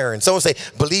declaring. Someone say,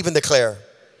 believe and declare.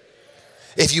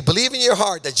 If you believe in your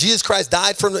heart that Jesus Christ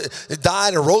died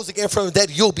and rose again from the dead,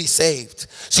 you'll be saved.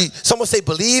 See, someone say,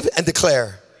 believe and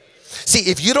declare.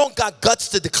 See, if you don't got guts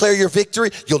to declare your victory,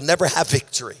 you'll never have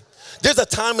victory. There's a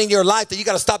time in your life that you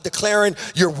got to stop declaring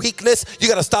your weakness. You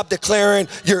got to stop declaring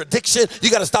your addiction. You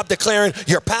got to stop declaring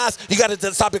your past. You got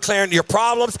to stop declaring your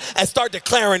problems and start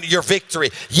declaring your victory.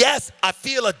 Yes, I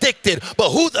feel addicted,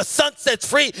 but who the Son sets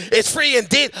free is free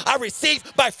indeed. I receive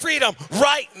my freedom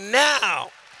right now.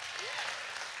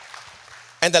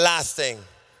 And the last thing,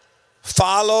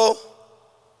 follow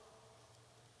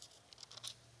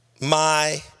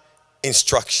my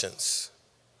instructions.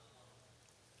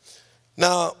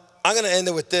 Now, I'm going to end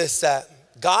it with this, that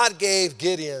God gave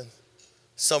Gideon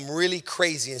some really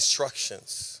crazy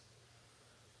instructions.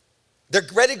 They're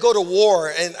ready to go to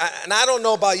war, and I don't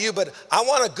know about you, but I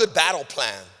want a good battle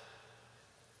plan.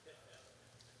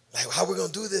 Like, how are we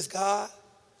going to do this, God?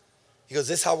 He goes,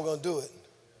 this is how we're going to do it.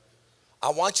 I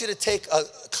want you to take a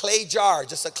clay jar,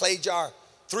 just a clay jar,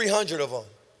 300 of them.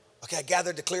 Okay, I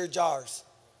gathered the clear jars.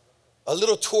 A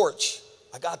little torch.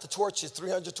 I got the torches,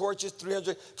 300 torches,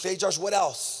 300 clay jars. What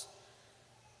else?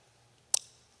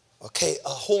 Okay, a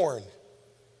horn.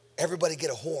 Everybody get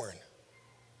a horn.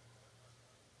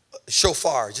 A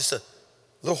shofar, just a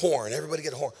little horn. Everybody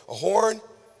get a horn. A horn,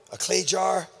 a clay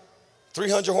jar,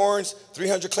 300 horns,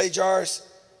 300 clay jars,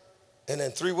 and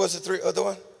then what's the three other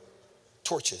one?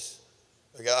 Torches.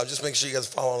 Okay, I'll just make sure you guys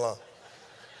follow along.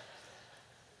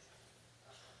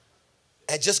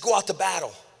 And just go out to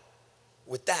battle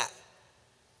with that.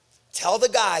 Tell the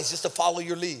guys just to follow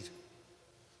your lead.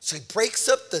 So he breaks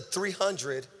up the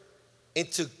 300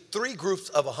 into 3 groups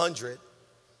of 100.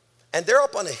 And they're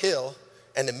up on a hill,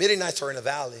 and the Midianites are in a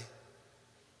valley.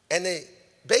 And they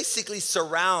basically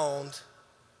surround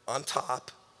on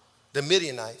top the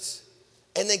Midianites.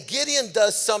 And then Gideon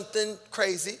does something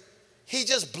crazy. He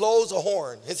just blows a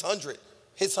horn, his 100.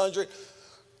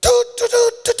 Do, do,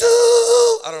 do, do, do.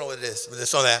 I don't know what it is, but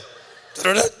it's something like that.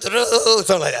 Do, do, do, do,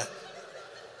 something like that.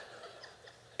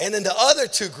 And then the other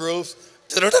 2 groups,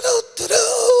 do, do, do, do,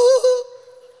 do.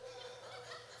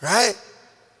 Right?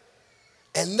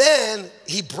 And then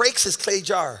he breaks his clay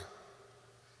jar.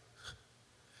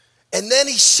 And then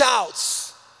he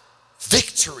shouts,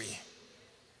 victory.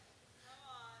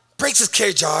 Breaks his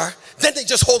clay jar. Then they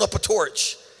just hold up a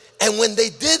torch. And when they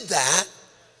did that,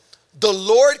 the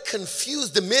Lord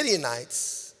confused the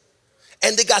Midianites.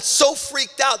 And they got so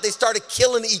freaked out, they started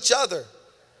killing each other.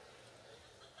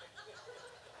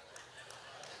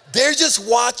 They're just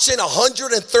watching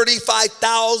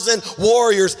 135,000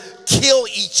 warriors kill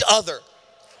each other.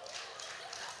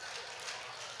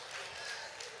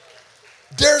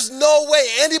 There's no way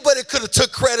anybody could have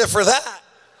took credit for that.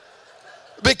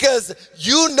 Because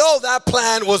you know that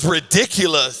plan was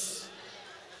ridiculous.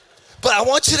 But I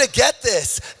want you to get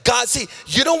this. God, see,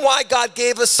 you know why God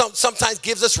gave us sometimes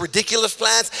gives us ridiculous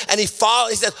plans? And he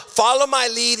says, follow my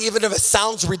lead even if it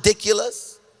sounds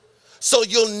ridiculous. So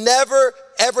you'll never,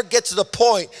 ever get to the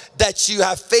point that you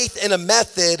have faith in a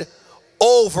method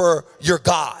over your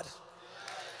God.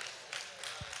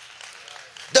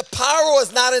 The power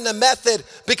was not in the method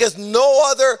because no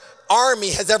other army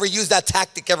has ever used that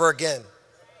tactic ever again.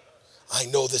 I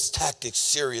know this tactic's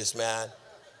serious, man.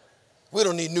 We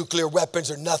don't need nuclear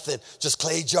weapons or nothing. Just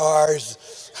clay jars,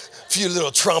 a few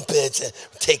little trumpets, and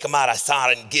take them out. I saw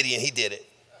it in Gideon. He did it.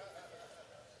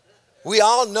 We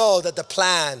all know that the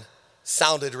plan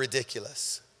sounded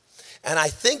ridiculous. And I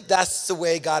think that's the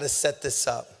way God has set this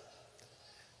up.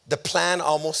 The plan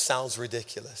almost sounds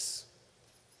ridiculous.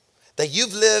 That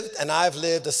you've lived and I've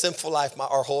lived a sinful life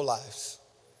our whole lives.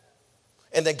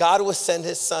 And that God will send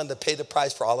his son to pay the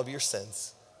price for all of your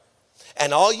sins.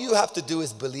 And all you have to do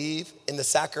is believe in the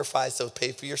sacrifice that will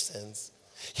pay for your sins.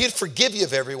 He'd forgive you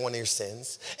of every one of your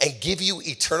sins and give you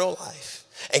eternal life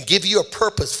and give you a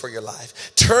purpose for your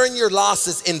life. Turn your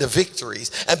losses into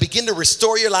victories and begin to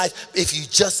restore your life if you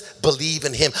just believe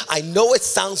in him. I know it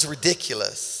sounds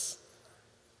ridiculous,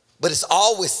 but it's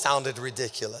always sounded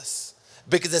ridiculous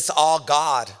because it's all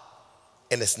God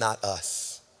and it's not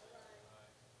us.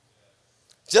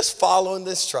 Just following the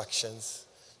instructions,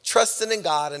 trusting in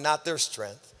God and not their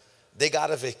strength, they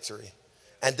got a victory.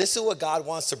 And this is what God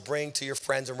wants to bring to your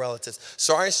friends and relatives.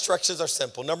 So our instructions are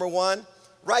simple. Number 1,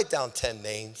 write down 10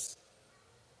 names.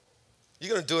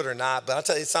 You're going to do it or not, but I'll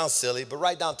tell you, it sounds silly, but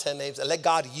write down 10 names and let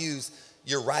God use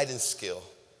your writing skill.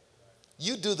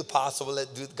 You do the possible, let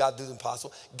God do the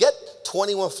impossible. Get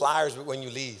 21 flyers when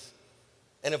you leave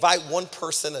and invite one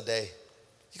person a day.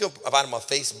 You can invite them on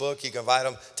Facebook. You can invite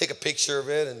them, take a picture of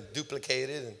it and duplicate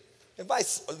it and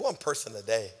invite one person a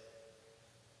day.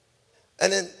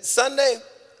 And then Sunday,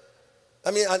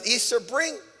 on Easter,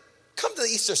 come to the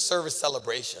Easter service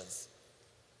celebrations.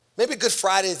 Maybe Good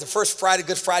Friday is the first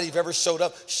Good Friday you've ever showed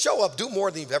up. Show up, do more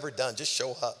than you've ever done. Just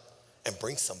show up and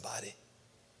bring somebody.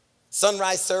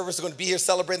 Sunrise service, we're going to be here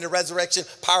celebrating the resurrection,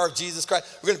 power of Jesus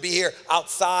Christ. We're going to be here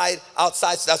outside. So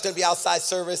that's going to be outside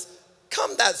service.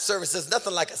 Come that service. There's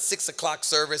nothing like a 6 o'clock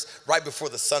service right before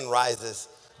the sun rises.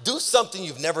 Do something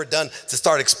you've never done to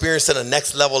start experiencing a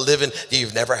next level living that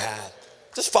you've never had.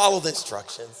 Just follow the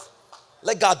instructions.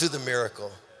 Let God do the miracle.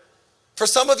 For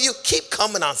some of you, keep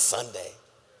coming on Sunday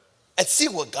and see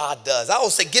what God does. I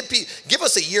always say, give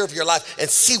us a year of your life and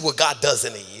see what God does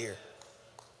in a year.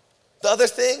 The other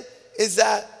thing is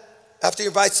that after you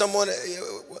invite someone,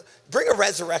 bring a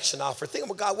resurrection offer. Think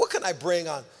about, God, what can I bring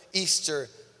on Easter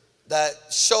that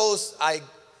shows I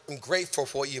am grateful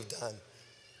for what you've done?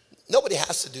 Nobody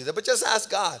has to do that, but just ask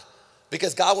God,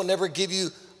 because God will never give you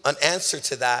an answer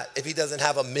to that if he doesn't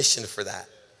have a mission for that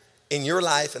in your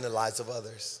life and the lives of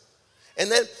others.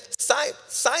 And then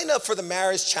sign up for the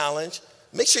marriage challenge.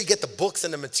 Make sure you get the books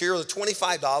and the material,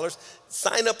 $25.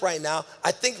 Sign up right now.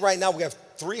 I think right now we have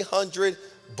 300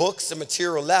 books and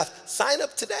material left. Sign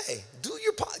up today. Do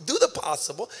the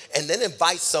possible, and then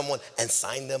invite someone and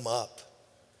sign them up.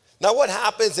 Now, what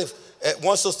happens if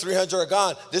once those 300 are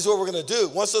gone? This is what we're going to do.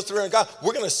 Once those 300 are gone,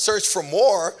 we're going to search for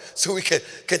more so we can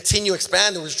continue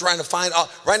expanding. We're just trying to find,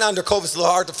 right now under COVID, it's a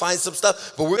little hard to find some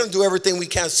stuff, but we're going to do everything we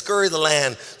can, scurry the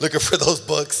land looking for those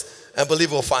books, and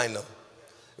believe we'll find them.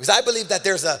 Because I believe that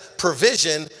there's a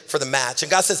provision for the match. And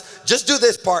God says, just do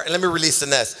this part and let me release the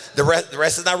rest. The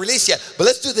rest is not released yet. But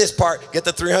let's do this part, get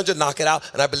the 300, knock it out,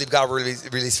 and I believe God will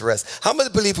release the rest. How many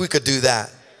believe we could do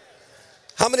that?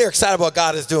 How many are excited about what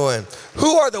God is doing?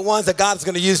 Who are the ones that God is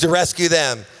going to use to rescue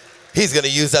them? He's going to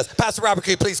use us. Pastor Robert,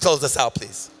 can you please close us out,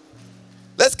 please?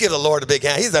 Let's give the Lord a big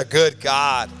hand. He's a good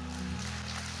God. Man.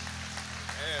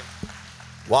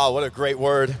 Wow, what a great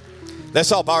word.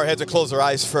 Let's all bow our heads and close our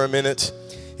eyes for a minute.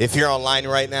 If you're online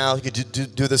right now, you could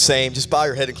do the same. Just bow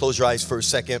your head and close your eyes for a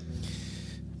second.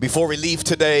 Before we leave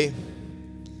today,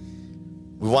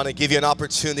 we want to give you an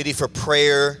opportunity for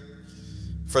prayer.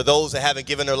 For those that haven't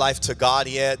given their life to God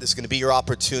yet, this is going to be your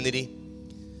opportunity.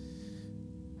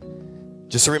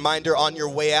 Just a reminder, on your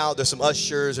way out, there's some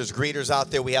ushers, there's greeters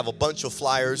out there. We have a bunch of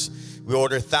flyers. We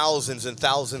order thousands and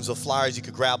thousands of flyers you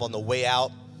could grab on the way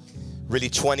out. Really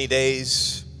 20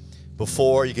 days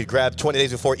before, you could grab 20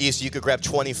 days before Easter, you could grab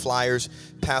 20 flyers,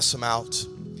 pass them out.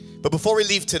 But before we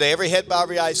leave today, every head bow,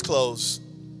 every eyes closed.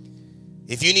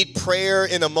 If you need prayer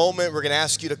in a moment, we're going to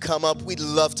ask you to come up. We'd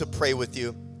love to pray with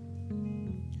you.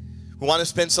 We want to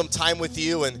spend some time with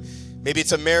you, and maybe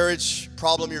it's a marriage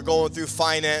problem you're going through,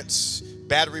 finance,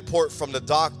 bad report from the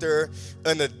doctor,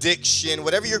 an addiction,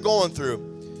 whatever you're going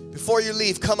through. Before you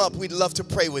leave, come up. We'd love to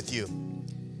pray with you.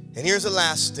 And here's the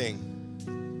last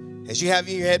thing. As you have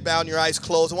your head bowed and your eyes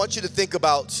closed, I want you to think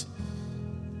about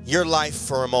your life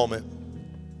for a moment.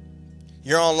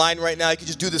 You're online right now. You can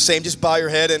just do the same. Just bow your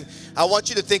head, and I want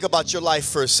you to think about your life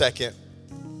for a second.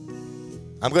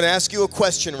 I'm going to ask you a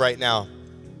question right now.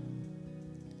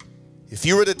 If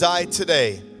you were to die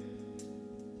today,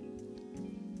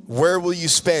 where will you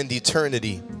spend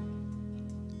eternity?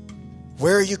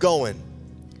 Where are you going?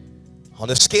 On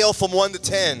a scale from 1 to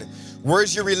 10,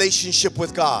 where's your relationship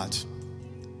with God?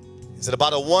 Is it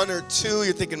about a 1 or 2?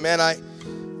 You're thinking, man,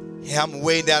 I'm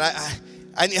way down.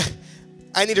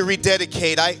 I need to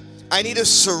rededicate. I need to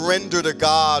surrender to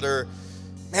God. Or,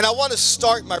 man, I want to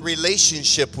start my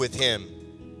relationship with Him.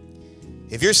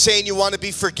 If you're saying you want to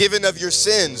be forgiven of your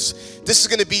sins, this is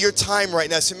going to be your time right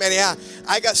now. Say, man, yeah,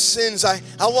 I got sins. I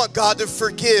want God to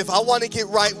forgive. I want to get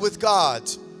right with God.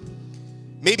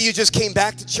 Maybe you just came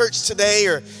back to church today,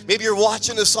 or maybe you're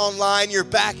watching this online, you're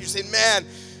back, you're saying, man,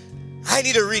 I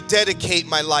need to rededicate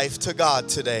my life to God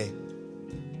today.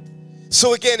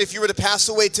 So again, if you were to pass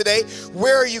away today,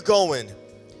 where are you going?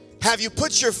 Have you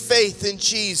put your faith in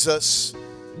Jesus?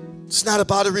 It's not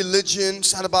about a religion.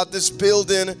 It's not about this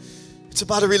building. It's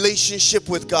about a relationship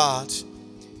with God.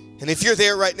 And if you're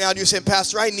there right now and you're saying,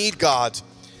 Pastor, I need God.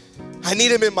 I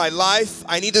need Him in my life.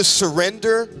 I need to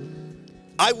surrender.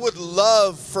 I would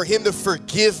love for Him to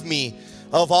forgive me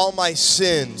of all my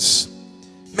sins.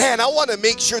 Man, I want to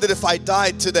make sure that if I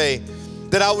died today,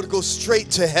 that I would go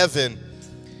straight to heaven.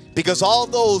 Because all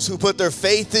those who put their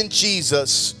faith in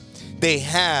Jesus, they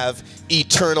have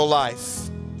eternal life.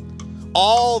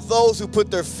 All those who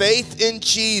put their faith in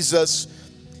Jesus,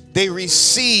 they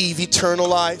receive eternal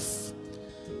life.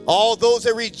 All those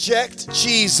that reject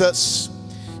Jesus,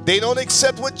 they don't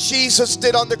accept what Jesus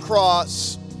did on the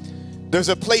cross. There's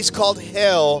a place called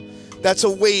hell that's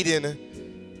awaiting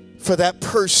for that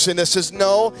person that says,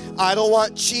 no, I don't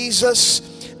want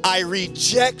Jesus. I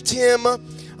reject Him.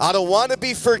 I don't want to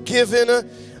be forgiven.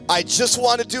 I just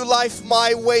want to do life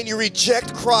my way. And you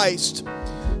reject Christ.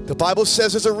 The Bible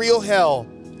says there's a real hell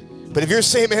But if you're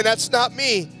saying, man, that's not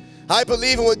me. I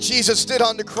believe in what Jesus did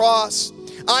on the cross.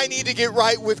 I need to get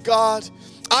right with God.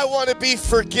 I want to be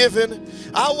forgiven.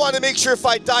 I want to make sure if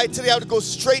I died today, I would go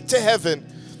straight to heaven.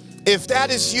 If that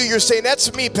is you, you're saying,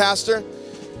 that's me, Pastor.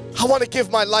 I want to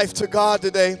give my life to God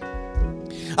today.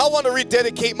 I want to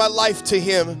rededicate my life to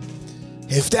Him.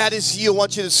 If that is you, I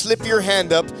want you to slip your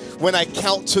hand up when I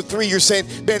count to 3. You're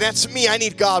saying, man, that's me. I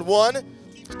need God. 1,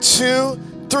 2,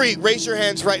 3. Raise your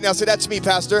hands right now. Say, that's me,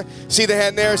 Pastor. See the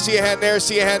hand there. See a hand there.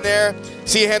 See a hand there.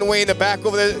 See a hand way in the back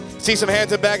over there. See some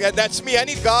hands in the back. That's me. I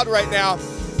need God right now.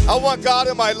 I want God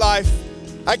in my life.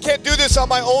 I can't do this on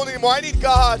my own anymore. I need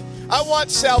God. I want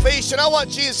salvation. I want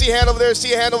Jesus. See a hand over there.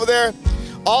 See a hand over there.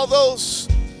 All those.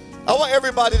 I want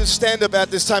everybody to stand up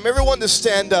at this time. Everyone to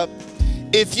stand up.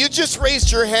 If you just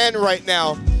raised your hand right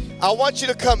now, I want you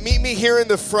to come meet me here in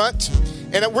the front.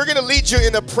 And we're going to lead you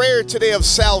in a prayer today of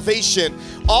salvation.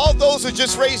 All those who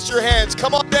just raised your hands,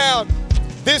 come on down.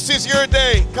 This is your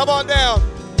day. Come on down.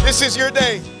 This is your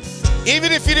day.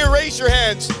 Even if you didn't raise your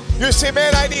hands, you're saying,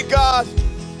 man, I need God.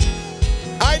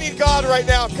 I need God right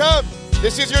now. Come.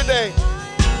 This is your day.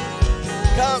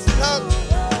 Come, come.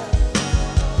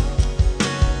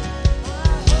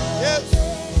 Yes.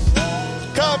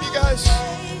 Come, you guys.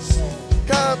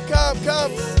 Come, come,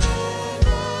 come.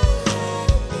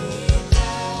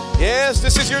 Yes,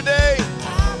 this is your day.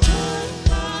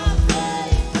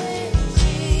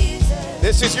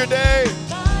 This is your day.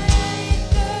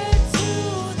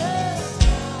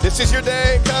 This is your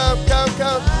day. Come, come,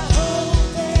 come.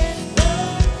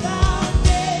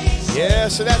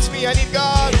 Yes, so that's me. I need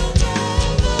God.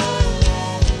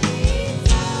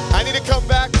 I need to come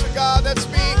back to God. That's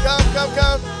me. Come, come,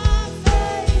 come.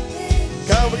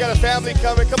 Come, we got a family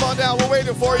coming. Come on down. We're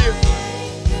waiting for you.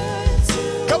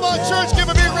 Come on, church. Give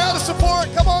a big round of support.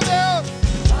 Come on down.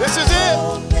 This is it.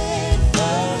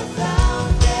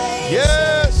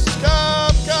 Yes.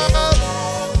 Come, come.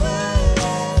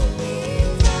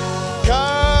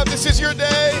 Come. This is your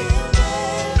day.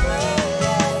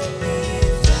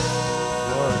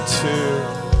 1,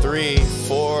 2, 3,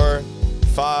 4,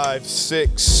 5,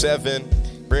 6, 7.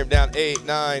 Bring them down. 8,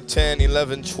 9, 10,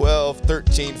 11, 12,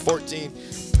 13, 14,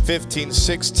 15,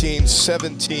 16,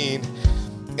 17,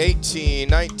 18,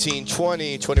 19,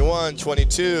 20, 21,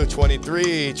 22,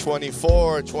 23,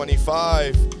 24,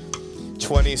 25,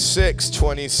 26,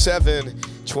 27,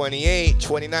 28,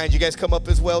 29. Did you guys come up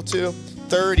as well too?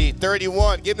 30,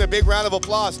 31. Give them a big round of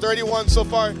applause. 31 so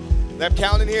far. I'm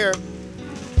counting here.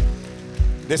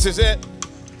 This is it.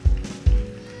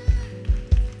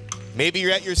 Maybe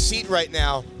you're at your seat right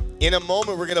now. In a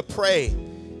moment, we're going to pray.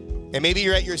 And maybe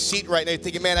you're at your seat right now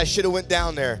thinking, man, I should have went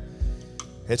down there.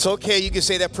 It's okay. You can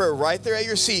say that prayer right there at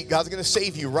your seat. God's going to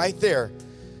save you right there.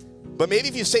 But maybe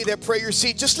if you say that prayer at your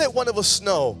seat, just let one of us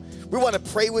know. We want to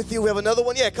pray with you. We have another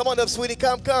one. Yeah, come on up, sweetie.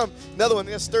 Come, come. Another one.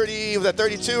 That's 30. Was that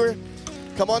 32?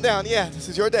 Come on down. Yeah, this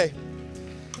is your day.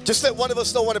 Just let one of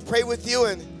us know. I want to pray with you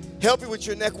and help you with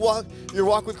your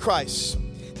walk with Christ.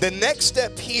 The next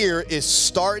step here is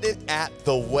started at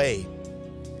the way.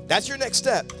 That's your next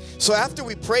step. So after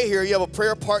we pray here, you have a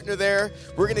prayer partner there.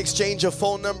 We're going to exchange a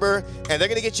phone number, and they're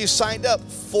going to get you signed up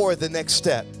for the next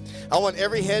step. I want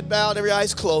every head bowed, every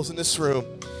eyes closed in this room.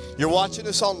 You're watching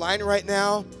this online right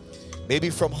now, maybe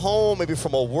from home, maybe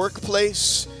from a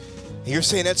workplace. And you're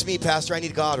saying, that's me, Pastor. I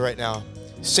need God right now.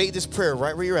 Say this prayer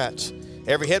right where you're at.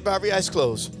 Every head bowed, every eyes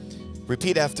closed.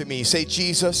 Repeat after me. Say,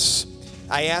 Jesus,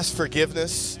 I ask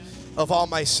forgiveness of all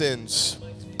my sins.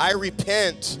 I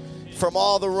repent from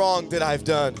all the wrong that I've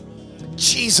done.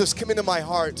 Jesus, come into my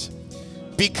heart.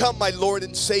 Become my Lord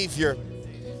and Savior.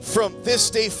 From this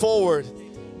day forward,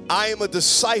 I am a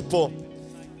disciple.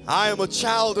 I am a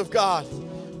child of God.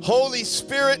 Holy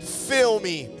Spirit, fill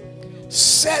me.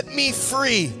 Set me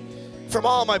free from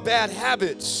all my bad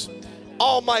habits,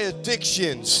 all my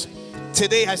addictions.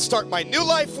 Today I start my new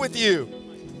life with you.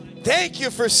 Thank you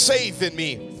for saving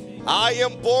me. I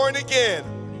am born again.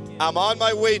 I'm on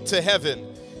my way to heaven.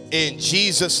 In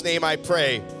Jesus' name I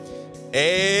pray.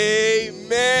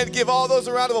 Amen. Give all those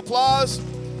a round of applause.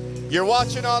 You're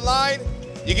watching online.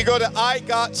 You can go to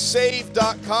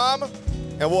igotsaved.com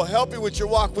and we'll help you with your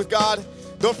walk with God.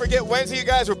 Don't forget, Wednesday, you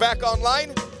guys, we're back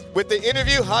online with the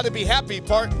interview, How to Be Happy,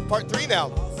 part 3 now.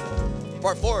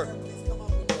 Part 4.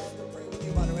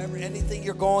 Anything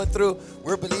you're going through,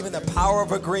 we're believing the power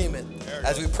of agreement.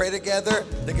 As we pray together,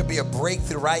 there could be a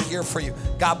breakthrough right here for you.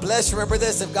 God bless you. Remember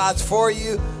this, if God's for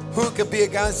you, who could be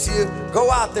against you? Go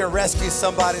out there, rescue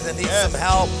somebody that needs some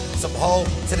help, some hope.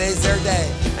 Today's their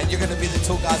day, and you're going to be the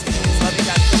tool God's going to use. Love you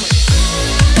guys.